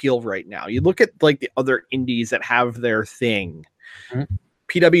specific appeal right now. You look at like the other indies that have their thing. Mm-hmm.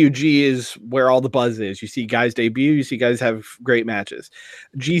 PWG is where all the buzz is. You see guys debut, you see guys have great matches.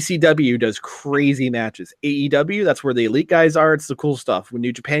 GCW does crazy matches. AEW, that's where the elite guys are. It's the cool stuff. When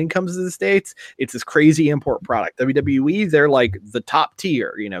New Japan comes to the States, it's this crazy import product. WWE, they're like the top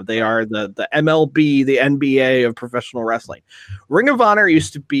tier. They are the MLB, the NBA of professional wrestling. Ring of Honor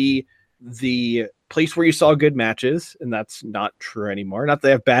used to be the place where you saw good matches, and that's not true anymore. Not that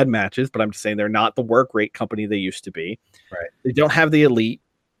they have bad matches, but I'm just saying they're not the work rate company they used to be. Right. They don't have the elite.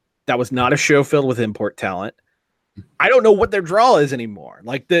 That was not a show filled with import talent. I don't know what their draw is anymore.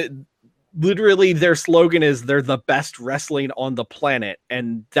 Like literally their slogan is they're the best wrestling on the planet,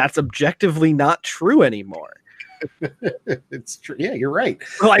 and that's objectively not true anymore. It's true. Yeah, you're right.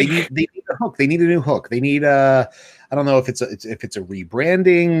 Like, they need a hook. They need a new hook. They need I don't know if it's a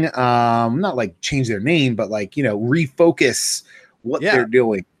rebranding, not like change their name, but like, refocus what they're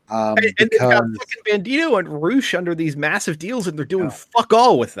doing. And they've got fucking Bandito and Roosh under these massive deals, and they're doing fuck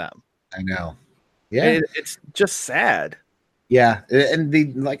all with them. I know. Yeah, it's just sad. Yeah, and they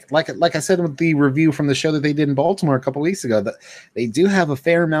like I said with the review from the show that they did in Baltimore a couple weeks ago, that they do have a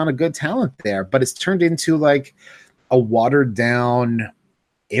fair amount of good talent there, but it's turned into like a watered down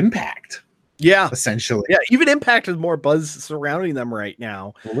Impact. Yeah, essentially. Yeah, even Impact has more buzz surrounding them right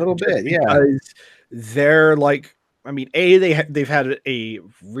now. A little bit, yeah. Because they're like, I mean, they've had a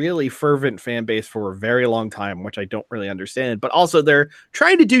really fervent fan base for a very long time, which I don't really understand. But also, they're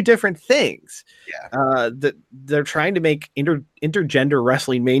trying to do different things. Yeah, that they're trying to make intergender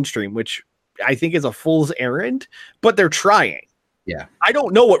wrestling mainstream, which I think is a fool's errand. But they're trying. Yeah, I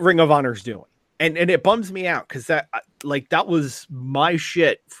don't know what Ring of Honor's doing, and it bums me out because that was my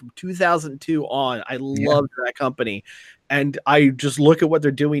shit from 2002 on. I loved that company, and I just look at what they're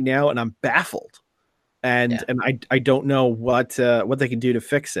doing now, and I'm baffled. And I don't know what they can do to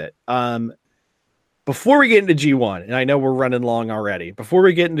fix it. Before we get into G1, and I know we're running long already. Before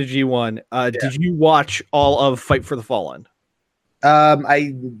we get into G1, did you watch all of Fight for the Fallen?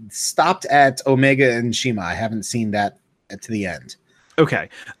 I stopped at Omega and Shima. I haven't seen that to the end. Okay.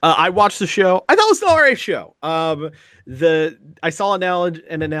 I watched the show. I thought it was an alright show. I saw an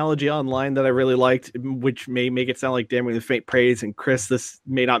analogy online that I really liked, which may make it sound like damning with faint praise. And Chris, this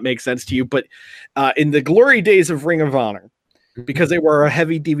may not make sense to you, but in the glory days of Ring of Honor, because they were a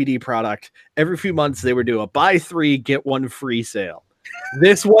heavy DVD product, every few months they would do a buy 3, get 1 free sale.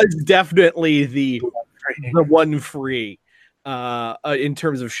 This was definitely the one free. In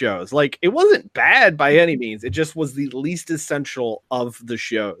terms of shows, like, it wasn't bad by any means. It just was the least essential of the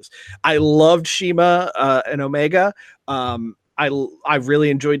shows. I loved Shima and Omega. I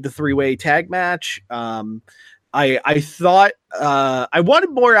really enjoyed the 3-way tag match. I thought I wanted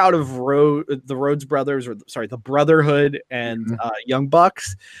more out of the Rhodes Brothers, the Brotherhood and Young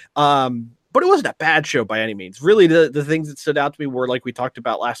Bucks. But it wasn't a bad show by any means. Really, the things that stood out to me were, like we talked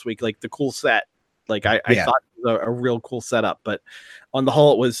about last week, like the cool set. Like I thought it was a real cool setup, but on the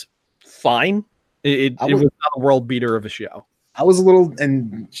whole, it was fine. It was not a world beater of a show. I was a little,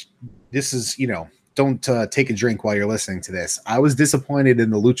 and this is, don't take a drink while you're listening to this. I was disappointed in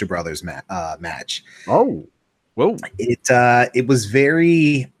the Lucha Brothers match. Oh, whoa! It was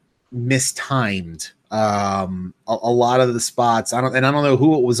very mistimed. A lot of the spots, I don't know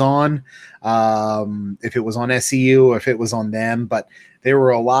who it was on, if it was on SCU or if it was on them, but there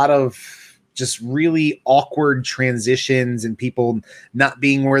were a lot of just really awkward transitions and people not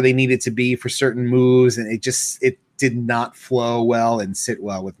being where they needed to be for certain moves. And it did not flow well and sit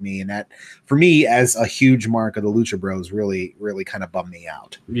well with me. And that, for me, as a huge mark of the Lucha Bros, really, really kind of bummed me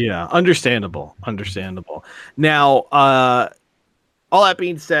out. Yeah. Understandable. Now, all that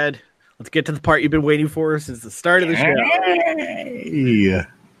being said, let's get to the part you've been waiting for since the start of the show. Yeah.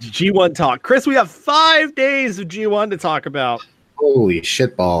 G1 talk. Chris, we have 5 days of G1 to talk about. Holy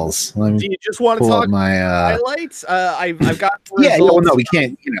shitballs! Do you just want to talk my highlights? I've got no, we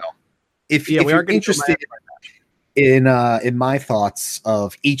can't. If you're interested in my thoughts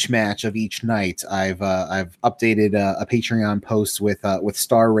of each match of each night, I've updated a Patreon post with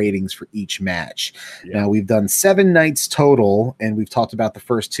star ratings for each match. Now we've done 7 nights total, and we've talked about the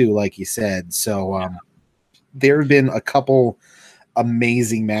first 2, like you said. So there have been a couple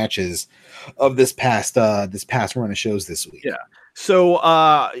amazing matches of this past run of shows this week. Yeah. So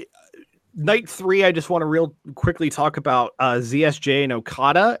night 3, I just want to real quickly talk about ZSJ and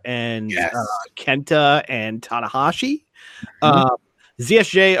Okada and Kenta and Tanahashi.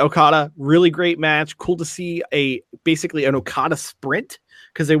 ZSJ Okada, really great match. Cool to see basically an Okada sprint,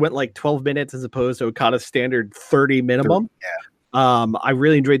 because they went like 12 minutes as opposed to Okada's standard 30 minimum. I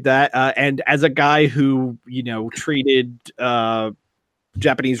really enjoyed that. And as a guy who, treated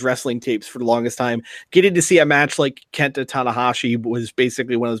Japanese wrestling tapes for the longest time, getting to see a match like Kenta Tanahashi was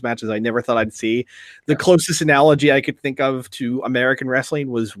basically one of those matches I never thought I'd see. The closest analogy I could think of to American wrestling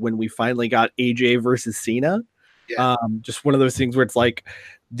was when we finally got AJ versus Cena. Just one of those things where it's like,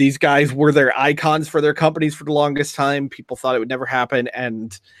 these guys were their icons for their companies for the longest time. People thought it would never happen,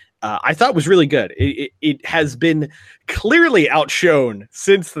 and I thought it was really good. It has been clearly outshone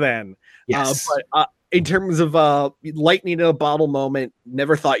since then. But in terms of lightning in a bottle moment,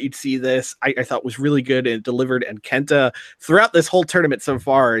 never thought you'd see this. I thought it was really good and delivered. And Kenta, throughout this whole tournament so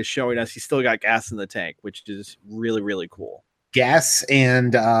far, is showing us he's still got gas in the tank, which is really, really cool. gas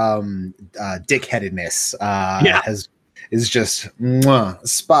and dickheadedness is just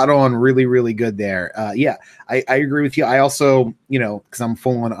spot on, really, really good there. I agree with you. I also, because I'm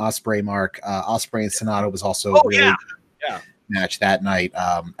full on Osprey mark. Osprey and Sonata was also good match that night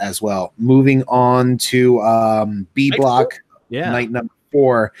as well. Moving on to B block, night number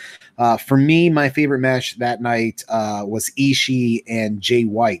 4. For me, my favorite match that night was Ishii and Jay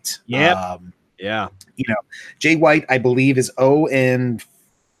White. Jay White, I believe, is 0-4.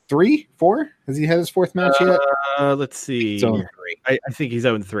 Has he had his 4th match yet? Let's see. I think he's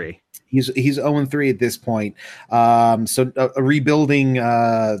 0-3. He's 0-3 at this point. So a rebuilding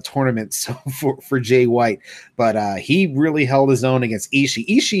tournament for Jay White, but he really held his own against Ishii.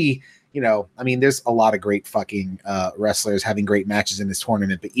 Ishii, there's a lot of great fucking wrestlers having great matches in this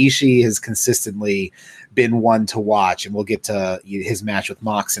tournament, but Ishii has consistently been one to watch, and we'll get to his match with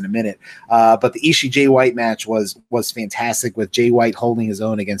Mox in a minute. But the Ishii Jay White match was fantastic, with Jay White holding his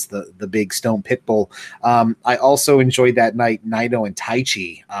own against the big Stone Pitbull. I also enjoyed that night Naito and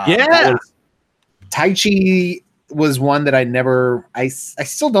Taichi. Taichi was one that I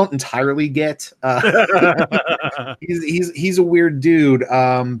still don't entirely get. He's a weird dude,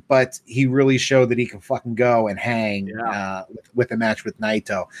 but he really showed that he can fucking go and hang with a match with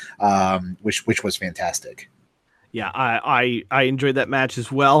Naito, which was fantastic. Yeah, I enjoyed that match as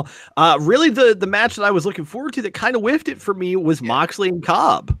well. Really, the match that I was looking forward to that kind of whiffed it for me was Moxley and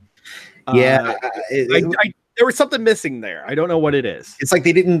Cobb. There was something missing there. I don't know what it is. It's like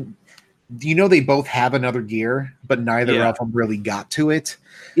they didn't. They both have another gear, but neither of them really got to it.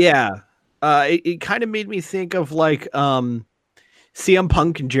 Yeah. It kind of made me think of like CM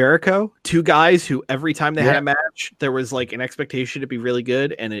Punk and Jericho, 2 guys who every time they had a match, there was like an expectation to be really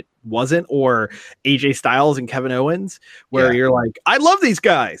good and it wasn't, or AJ Styles and Kevin Owens, where you're like, I love these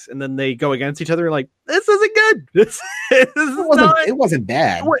guys. And then they go against each other and like, this isn't good. It wasn't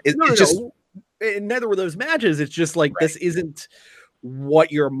bad. In neither were those matches. It's just like, this isn't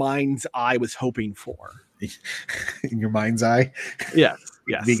what your mind's eye was hoping for. In your mind's eye? Yes.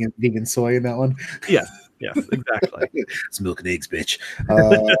 Vegan soy in that one? Yes, exactly. It's milk and eggs, bitch.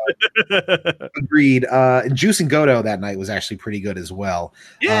 Agreed. Juice and Goto that night was actually pretty good as well.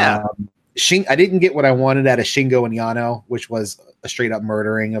 Yeah. I didn't get what I wanted out of Shingo and Yano, which was a straight up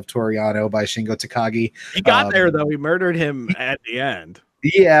murdering of Toru Yano by Shingo Takagi. He got there though. He murdered him at the end.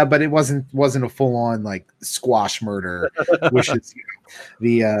 Yeah, but it wasn't a full on like squash murder, which is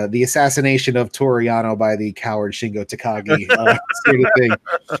the assassination of Toru Yano by the coward Shingo Takagi sort of thing.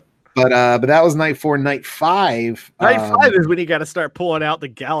 But that was night 4. Night 5. Night 5 is when you got to start pulling out the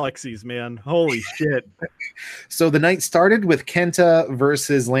galaxies, man. Holy shit! So the night started with Kenta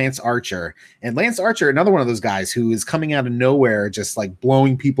versus Lance Archer, and Lance Archer, another one of those guys who is coming out of nowhere, just like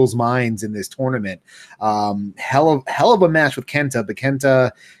blowing people's minds in this tournament. Hell of a match with Kenta, but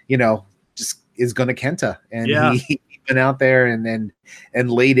Kenta, just is gonna Kenta, and he went out there and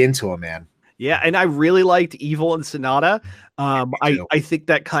laid into him, man. Yeah, and I really liked Evil and Sonata. I think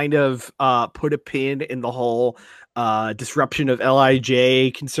that kind of put a pin in the whole disruption of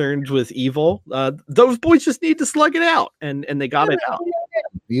LIJ concerns with Evil. Those boys just need to slug it out, and they got it out.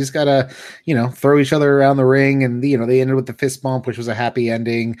 You just gotta, throw each other around the ring, and they ended with the fist bump, which was a happy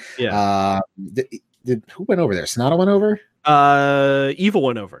ending. Yeah. Who went over there? Sonata went over. Evil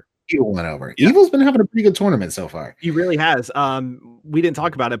went over. Yeah. Evil's been having a pretty good tournament so far. He really has. We didn't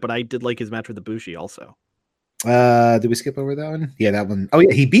talk about it, but I did like his match with Ibushi also. Did we skip over that one? Yeah, that one. Oh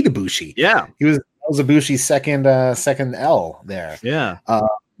yeah, he beat Ibushi. Yeah, that was Ibushi's second L there. Yeah.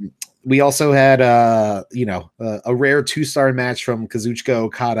 We also had a rare 2-star match from Kazuchika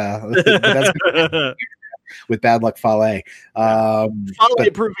Okada with Bad Luck Fale. Finally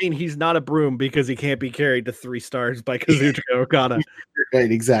proving he's not a broom because he can't be carried to 3 stars by Kazuchika Okada.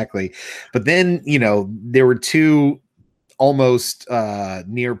 Right, exactly. But then, there were 2 almost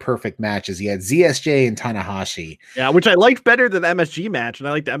near perfect matches. He had ZSJ and Tanahashi. Yeah, which I liked better than the MSG match, and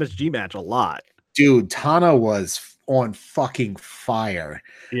I liked the MSG match a lot. Dude, Tana was on fucking fire.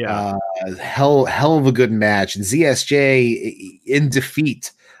 Yeah. Hell of a good match. And ZSJ in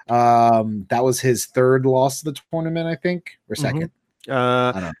defeat. That was his 3rd loss of the tournament, I think, or 2nd.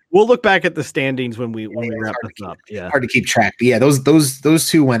 We'll look back at the standings when we wrap this up. Yeah, hard to keep track. But yeah, those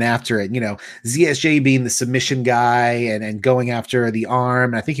 2 went after it. ZSJ being the submission guy and going after the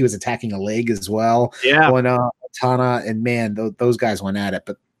arm. I think he was attacking a leg as well. Yeah, when Tana, and man, those guys went at it.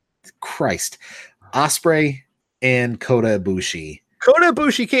 But Christ, Osprey and Kota Ibushi. Kota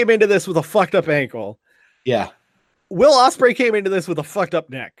Ibushi came into this with a fucked up ankle. Yeah. Will Ospreay came into this with a fucked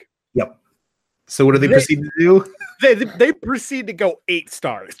up neck. Yep. So what do they proceed to do? They proceed to go 8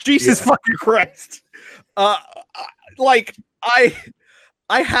 stars. Jesus fucking Christ. I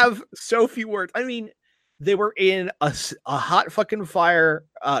have so few words. I mean, they were in a hot fucking fire,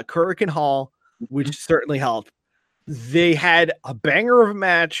 Hurricane Hall, which certainly helped. They had a banger of a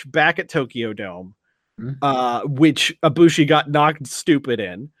match back at Tokyo Dome, which Ibushi got knocked stupid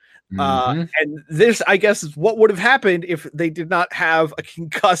in. And this, I guess, is what would have happened if they did not have a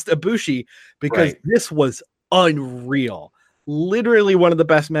concussed Ibushi, because this was unreal. Literally one of the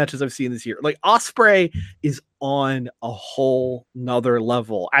best matches I've seen this year. Like, Ospreay is on a whole nother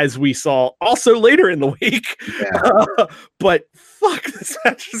level, as we saw also later in the week. But fuck, this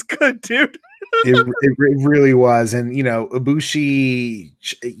match is good, dude. it really was. And Ibushi,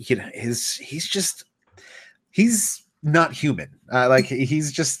 he's not human. Like,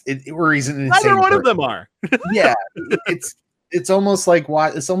 he's just or he's an insane Neither one person. of them are. Yeah, it's almost like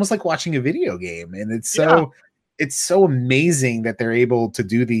watching a video game, and it's so amazing that they're able to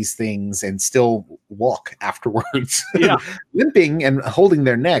do these things and still walk afterwards. Limping and holding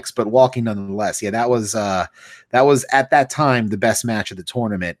their necks, but walking nonetheless. That was at that time the best match of the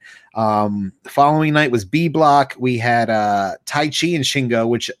tournament. The following night was B Block. We had Tai Chi and Shingo,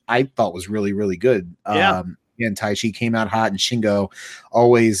 which I thought was really, really good. And Tai Chi came out hot, and Shingo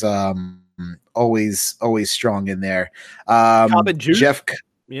always strong in there. Cobb and Juice.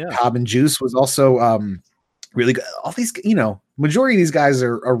 Cobb and Juice was also really good. All these, majority of these guys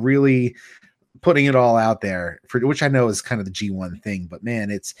are really putting it all out there, for which I know is kind of the G1 thing. But man,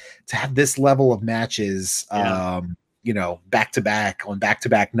 it's to have this level of matches, back to back on back to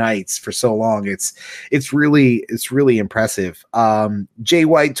back nights for so long. It's really impressive. Jay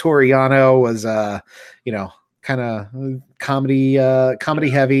White Toriano was kind of comedy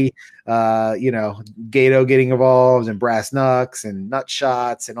heavy. Gato getting involved, and brass knucks and nut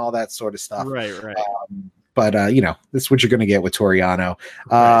shots and all that sort of stuff. Right. But this is what you're going to get with Toriano.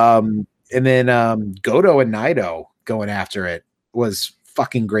 And then Goto and Naito going after it was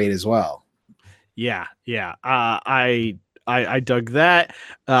fucking great as well. Yeah. I dug that.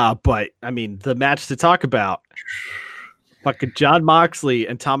 But I mean, the match to talk about, fucking Jon Moxley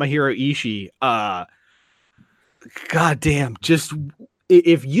and Tomohiro Ishii. Goddamn, just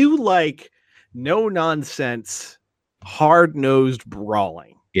if you like no nonsense, hard nosed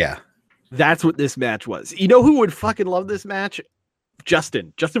brawling. Yeah. That's what this match was. You know who would fucking love this match?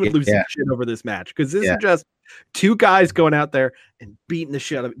 Justin. Justin would lose some shit over this match, because this is just two guys going out there and beating the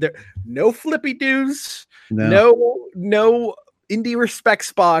shit out of it. No flippy doos, no indie respect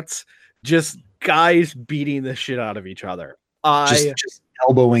spots, just guys beating the shit out of each other. Just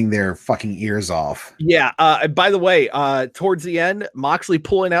elbowing their fucking ears off. Yeah. By the way, towards the end, Moxley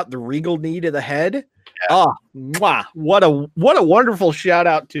pulling out the regal knee to the head. Oh, what a wonderful shout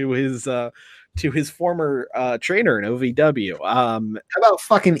out to his former trainer in OVW. How about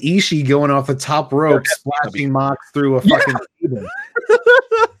fucking Ishii going off the top rope, splashing Mox through a fucking table?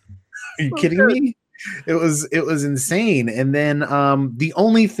 Are you kidding me? It was insane. And then the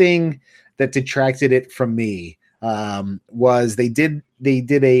only thing that detracted it from me was they did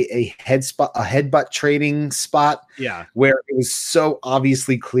a headbutt trading spot. Where it was so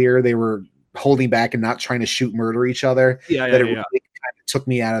obviously clear they were holding back and not trying to murder each other. It really kind of took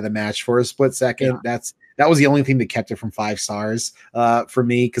me out of the match for a split second. That was the only thing that kept it from 5 stars for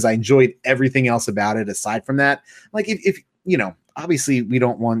me, because I enjoyed everything else about it aside from that. Like, if obviously we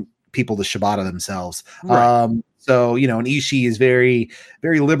don't want people to Shibata themselves. So, and Ishii is very,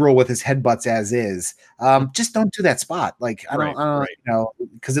 very liberal with his headbutts as is. Just don't do that spot. Like, I don't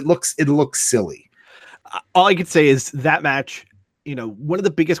because it looks silly. All I could say is that match, one of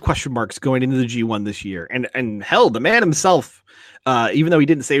the biggest question marks going into the G1 this year, and hell, the man himself, even though he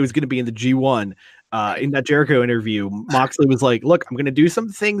didn't say he was going to be in the G1, in that Jericho interview, Moxley was like, "Look, I'm going to do some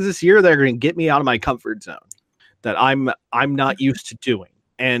things this year that are going to get me out of my comfort zone that I'm not used to doing."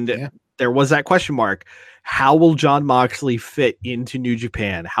 And there was that question mark: how will Jon Moxley fit into New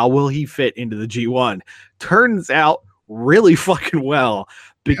Japan? How will he fit into the G1? Turns out really fucking well,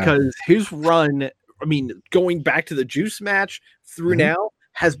 because his run, I mean, going back to the Juice match through now,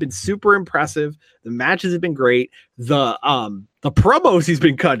 has been super impressive. The matches have been great. The promos he's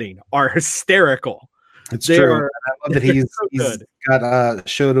been cutting are hysterical. It's true. I love that he's got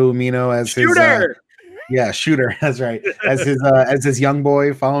Shota Umino as Shooter. his Shooter. That's right. As his young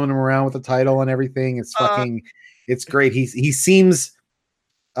boy, following him around with the title and everything. It's fucking it's great. He seems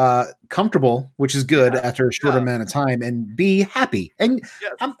comfortable, which is good after a short amount of time, and be happy. And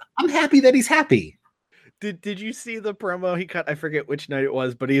I'm happy that he's happy. Did you see the promo he cut? I forget which night it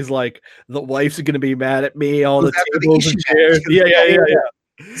was, but he's like, the wife's going to be mad at me. All the tables and chairs. Yeah.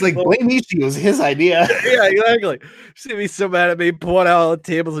 It's like, blame Ishii, it was his idea. Yeah, exactly. She's going to be so mad at me, pulling out all the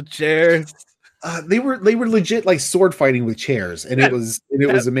tables and chairs. They were legit like sword fighting with chairs, and it was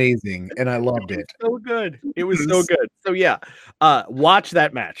amazing, and I loved it. So good. It was so good. So yeah, watch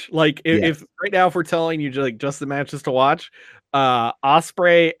that match. Like if right now, if we're telling you just the matches to watch,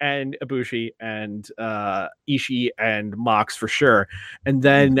 Ospreay and Ibushi and Ishii and Mox for sure, and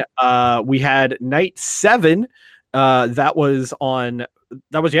then we had night 7. That was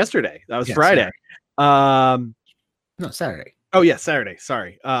yesterday. That was Friday. No, Saturday. Oh yeah, Saturday.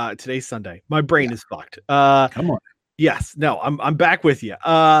 Sorry. Today's Sunday. My brain is fucked. Come on. Yes. No, I'm back with you.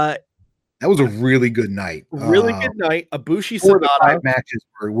 That was a really good night. Really good night. Ibushi Sonata. Sonata. 5 matches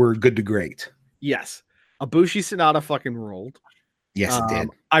were good to great. Yes. Ibushi Sonata fucking ruled. Yes, it did.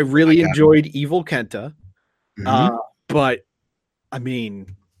 I really enjoyed Evil Kenta. Mm-hmm. But I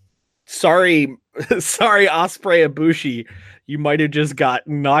mean, sorry, Ospreay Ibushi. You might have just got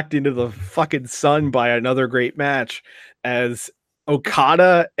knocked into the fucking sun by another great match, as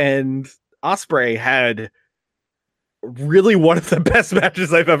Okada and Ospreay had really one of the best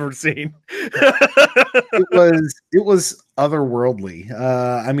matches I've ever seen. it was otherworldly.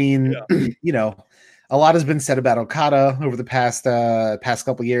 I mean, you know, a lot has been said about Okada over the past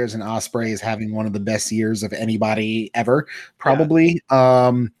couple years, and Ospreay is having one of the best years of anybody ever, probably.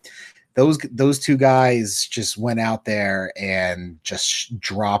 Those two guys just went out there and just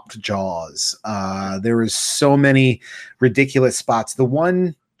dropped jaws. There was so many ridiculous spots. The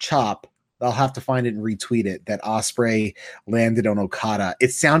one chop, I'll have to find it and retweet it, that Ospreay landed on Okada.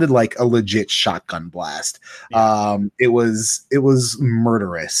 It sounded like a legit shotgun blast. It was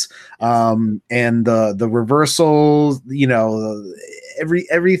murderous. And the reversals, you know,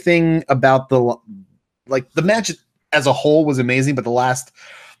 everything about the match as a whole was amazing, but the last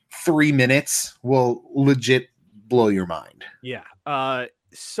 3 minutes will legit blow your mind. Yeah.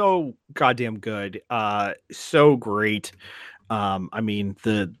 So goddamn good. So great. I mean,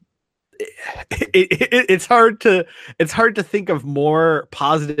 it's hard to think of more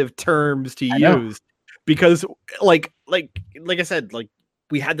positive terms to use, because like I said, like,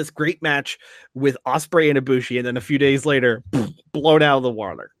 we had this great match with Ospreay and Ibushi, and then a few days later, blown out of the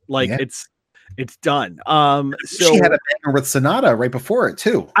water. Like, it's done. So she had a banger with Sonata right before it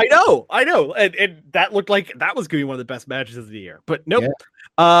too. I know, and that looked like that was going to be one of the best matches of the year. But nope.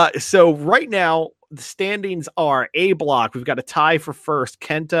 So right now the standings are A block. We've got a tie for first,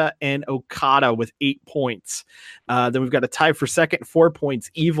 Kenta and Okada with 8 points. Then we've got a tie for second, 4 points,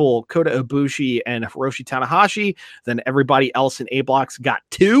 Evil, Kota Ibushi, and Hiroshi Tanahashi. Then everybody else in A blocks got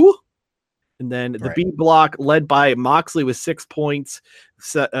 2. And then the B block, led by Moxley with 6 points,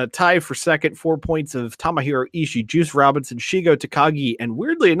 tie for second, 4 points of Tomohiro Ishii, Juice Robinson, Shigo Takagi, and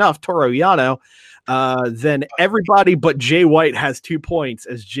weirdly enough, Toru Yano. Then everybody but Jay White has 2 points,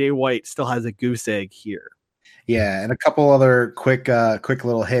 as Jay White still has a goose egg here. Yeah, and a couple other quick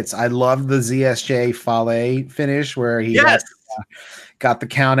little hits. I love the ZSJ Fale finish where he got the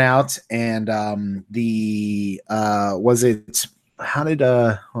count out, and was it? How did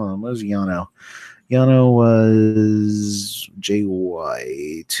hold on, what was Yano? Yano was Jay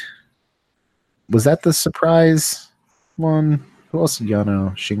White. Was that the surprise one? Who else did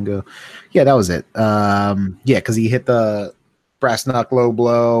Yano? Shingo? Yeah, that was it. Because he hit the brass knuck low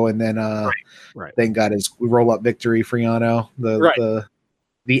blow, and then then got his roll up victory for Yano.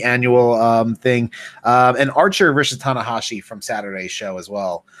 The annual thing. And Archer versus Tanahashi from Saturday's show as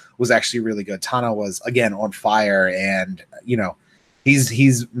well was actually really good. Tana was again on fire, and you know,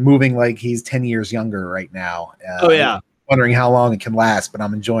 he's moving like he's 10 years younger right now. Wondering how long it can last, but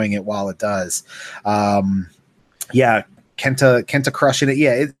I'm enjoying it while it does. Kenta crushing it.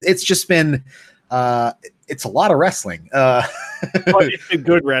 Yeah, it's just been it's a lot of wrestling. But it's been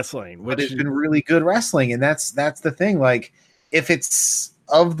good wrestling. It's been really good wrestling, and that's the thing. Like, if it's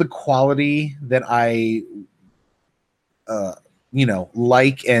of the quality that I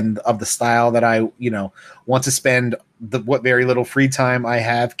like, and of the style that I want to spend what very little free time I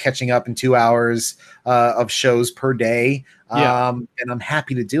have catching up in 2 hours of shows per day. And I'm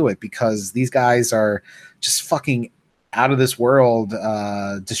happy to do it, because these guys are just fucking out of this world,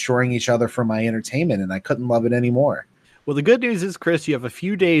 destroying each other for my entertainment, and I couldn't love it anymore. Well, the good news is, Chris, you have a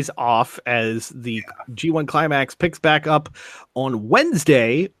few days off, as the G1 Climax picks back up on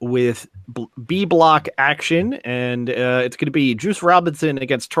Wednesday with B block action, and it's going to be Juice Robinson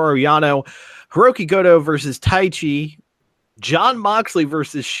against Toru Yano, Hiroki Goto versus Taichi, John Moxley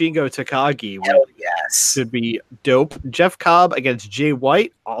versus Shingo Takagi. Hell yes. Should be dope. Jeff Cobb against Jay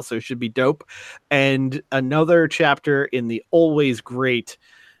White also should be dope. And another chapter in the always great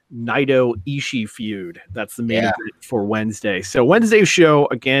Naito Ishii feud. That's the main event for Wednesday. So Wednesday's show,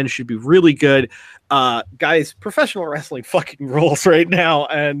 again, should be really good. Guys, professional wrestling fucking rules right now.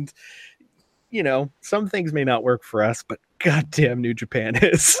 And you know, some things may not work for us, but goddamn New Japan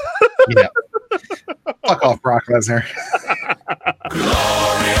is. Yeah. Fuck off, Brock Lesnar.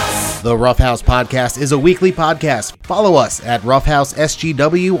 The Roughhouse Podcast is a weekly podcast. Follow us at Roughhouse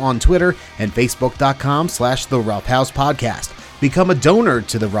SGW on Twitter and Facebook.com/The Roughhouse Podcast. Become a donor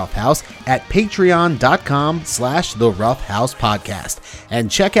to The Roughhouse at Patreon.com/The Roughhouse Podcast.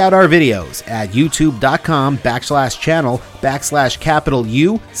 And check out our videos at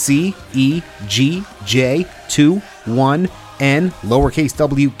YouTube.com/channel/UCEGJ21N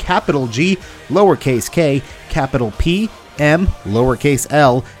w capital G lowercase k capital P M lowercase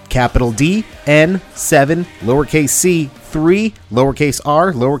L capital D N 7 lowercase c 3 lowercase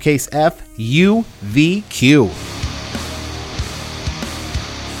r lowercase f U V Q.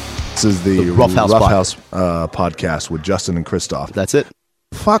 This is the Roughhouse podcast with Justin and Christoff. That's it.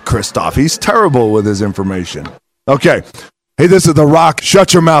 Fuck Christoff. He's terrible with his information. Okay. Hey, this is The Rock.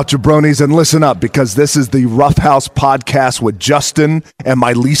 Shut your mouth, jabronis, and listen up, because this is the Roughhouse podcast with Justin and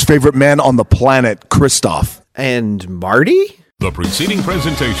my least favorite man on the planet, Christoff. And Marty? The preceding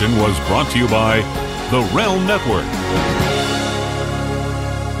presentation was brought to you by the Realm Network.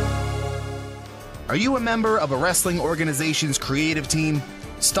 Are you a member of a wrestling organization's creative team?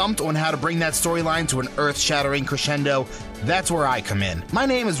 Stumped on how to bring that storyline to an earth-shattering crescendo? That's where I come in. My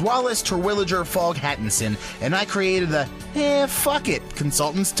name is Wallace Terwilliger Fogg Hattinson, and I created the fuck it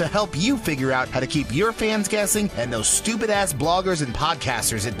consultants to help you figure out how to keep your fans guessing and those stupid-ass bloggers and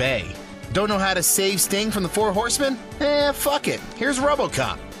podcasters at bay. Don't know how to save Sting from the Four Horsemen? Fuck it. Here's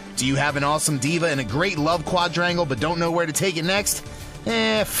RoboCop. Do you have an awesome diva and a great love quadrangle but don't know where to take it next?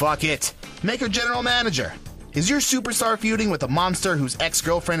 Fuck it. Make her general manager. Is your superstar feuding with a monster whose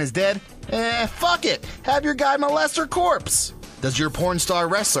ex-girlfriend is dead? Fuck it. Have your guy molest her corpse. Does your porn star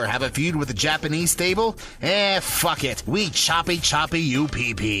wrestler have a feud with a Japanese stable? Fuck it. We choppy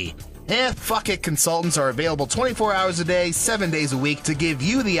UPP. Fuck it consultants are available 24 hours a day, 7 days a week to give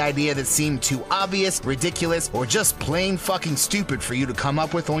you the idea that seemed too obvious, ridiculous, or just plain fucking stupid for you to come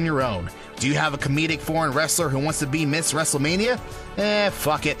up with on your own. Do you have a comedic foreign wrestler who wants to be Miss WrestleMania?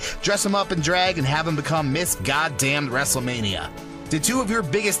 Fuck it. Dress him up in drag and have him become Miss Goddamned WrestleMania. Did two of your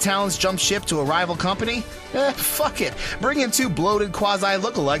biggest talents jump ship to a rival company? Fuck it. Bring in two bloated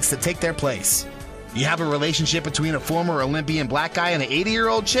quasi-lookalikes to take their place. You have a relationship between a former Olympian black guy and an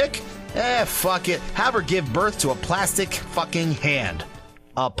 80-year-old chick? Fuck it. Have her give birth to a plastic fucking hand.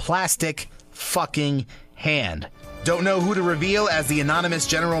 A plastic fucking hand. Don't know who to reveal as the anonymous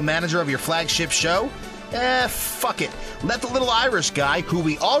general manager of your flagship show? Fuck it. Let the little Irish guy, who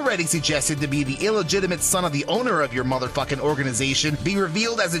we already suggested to be the illegitimate son of the owner of your motherfucking organization, be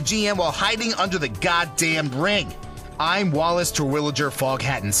revealed as a GM while hiding under the goddamn ring. I'm Wallace Terwilliger Fogg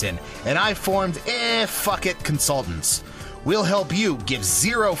Hattinson, and I formed Fuck It Consultants. We'll help you give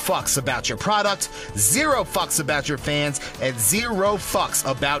zero fucks about your product, zero fucks about your fans, and zero fucks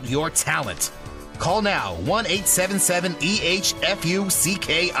about your talent. Call now,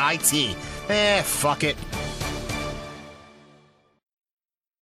 1-877-EHFUCKIT. Fuck it.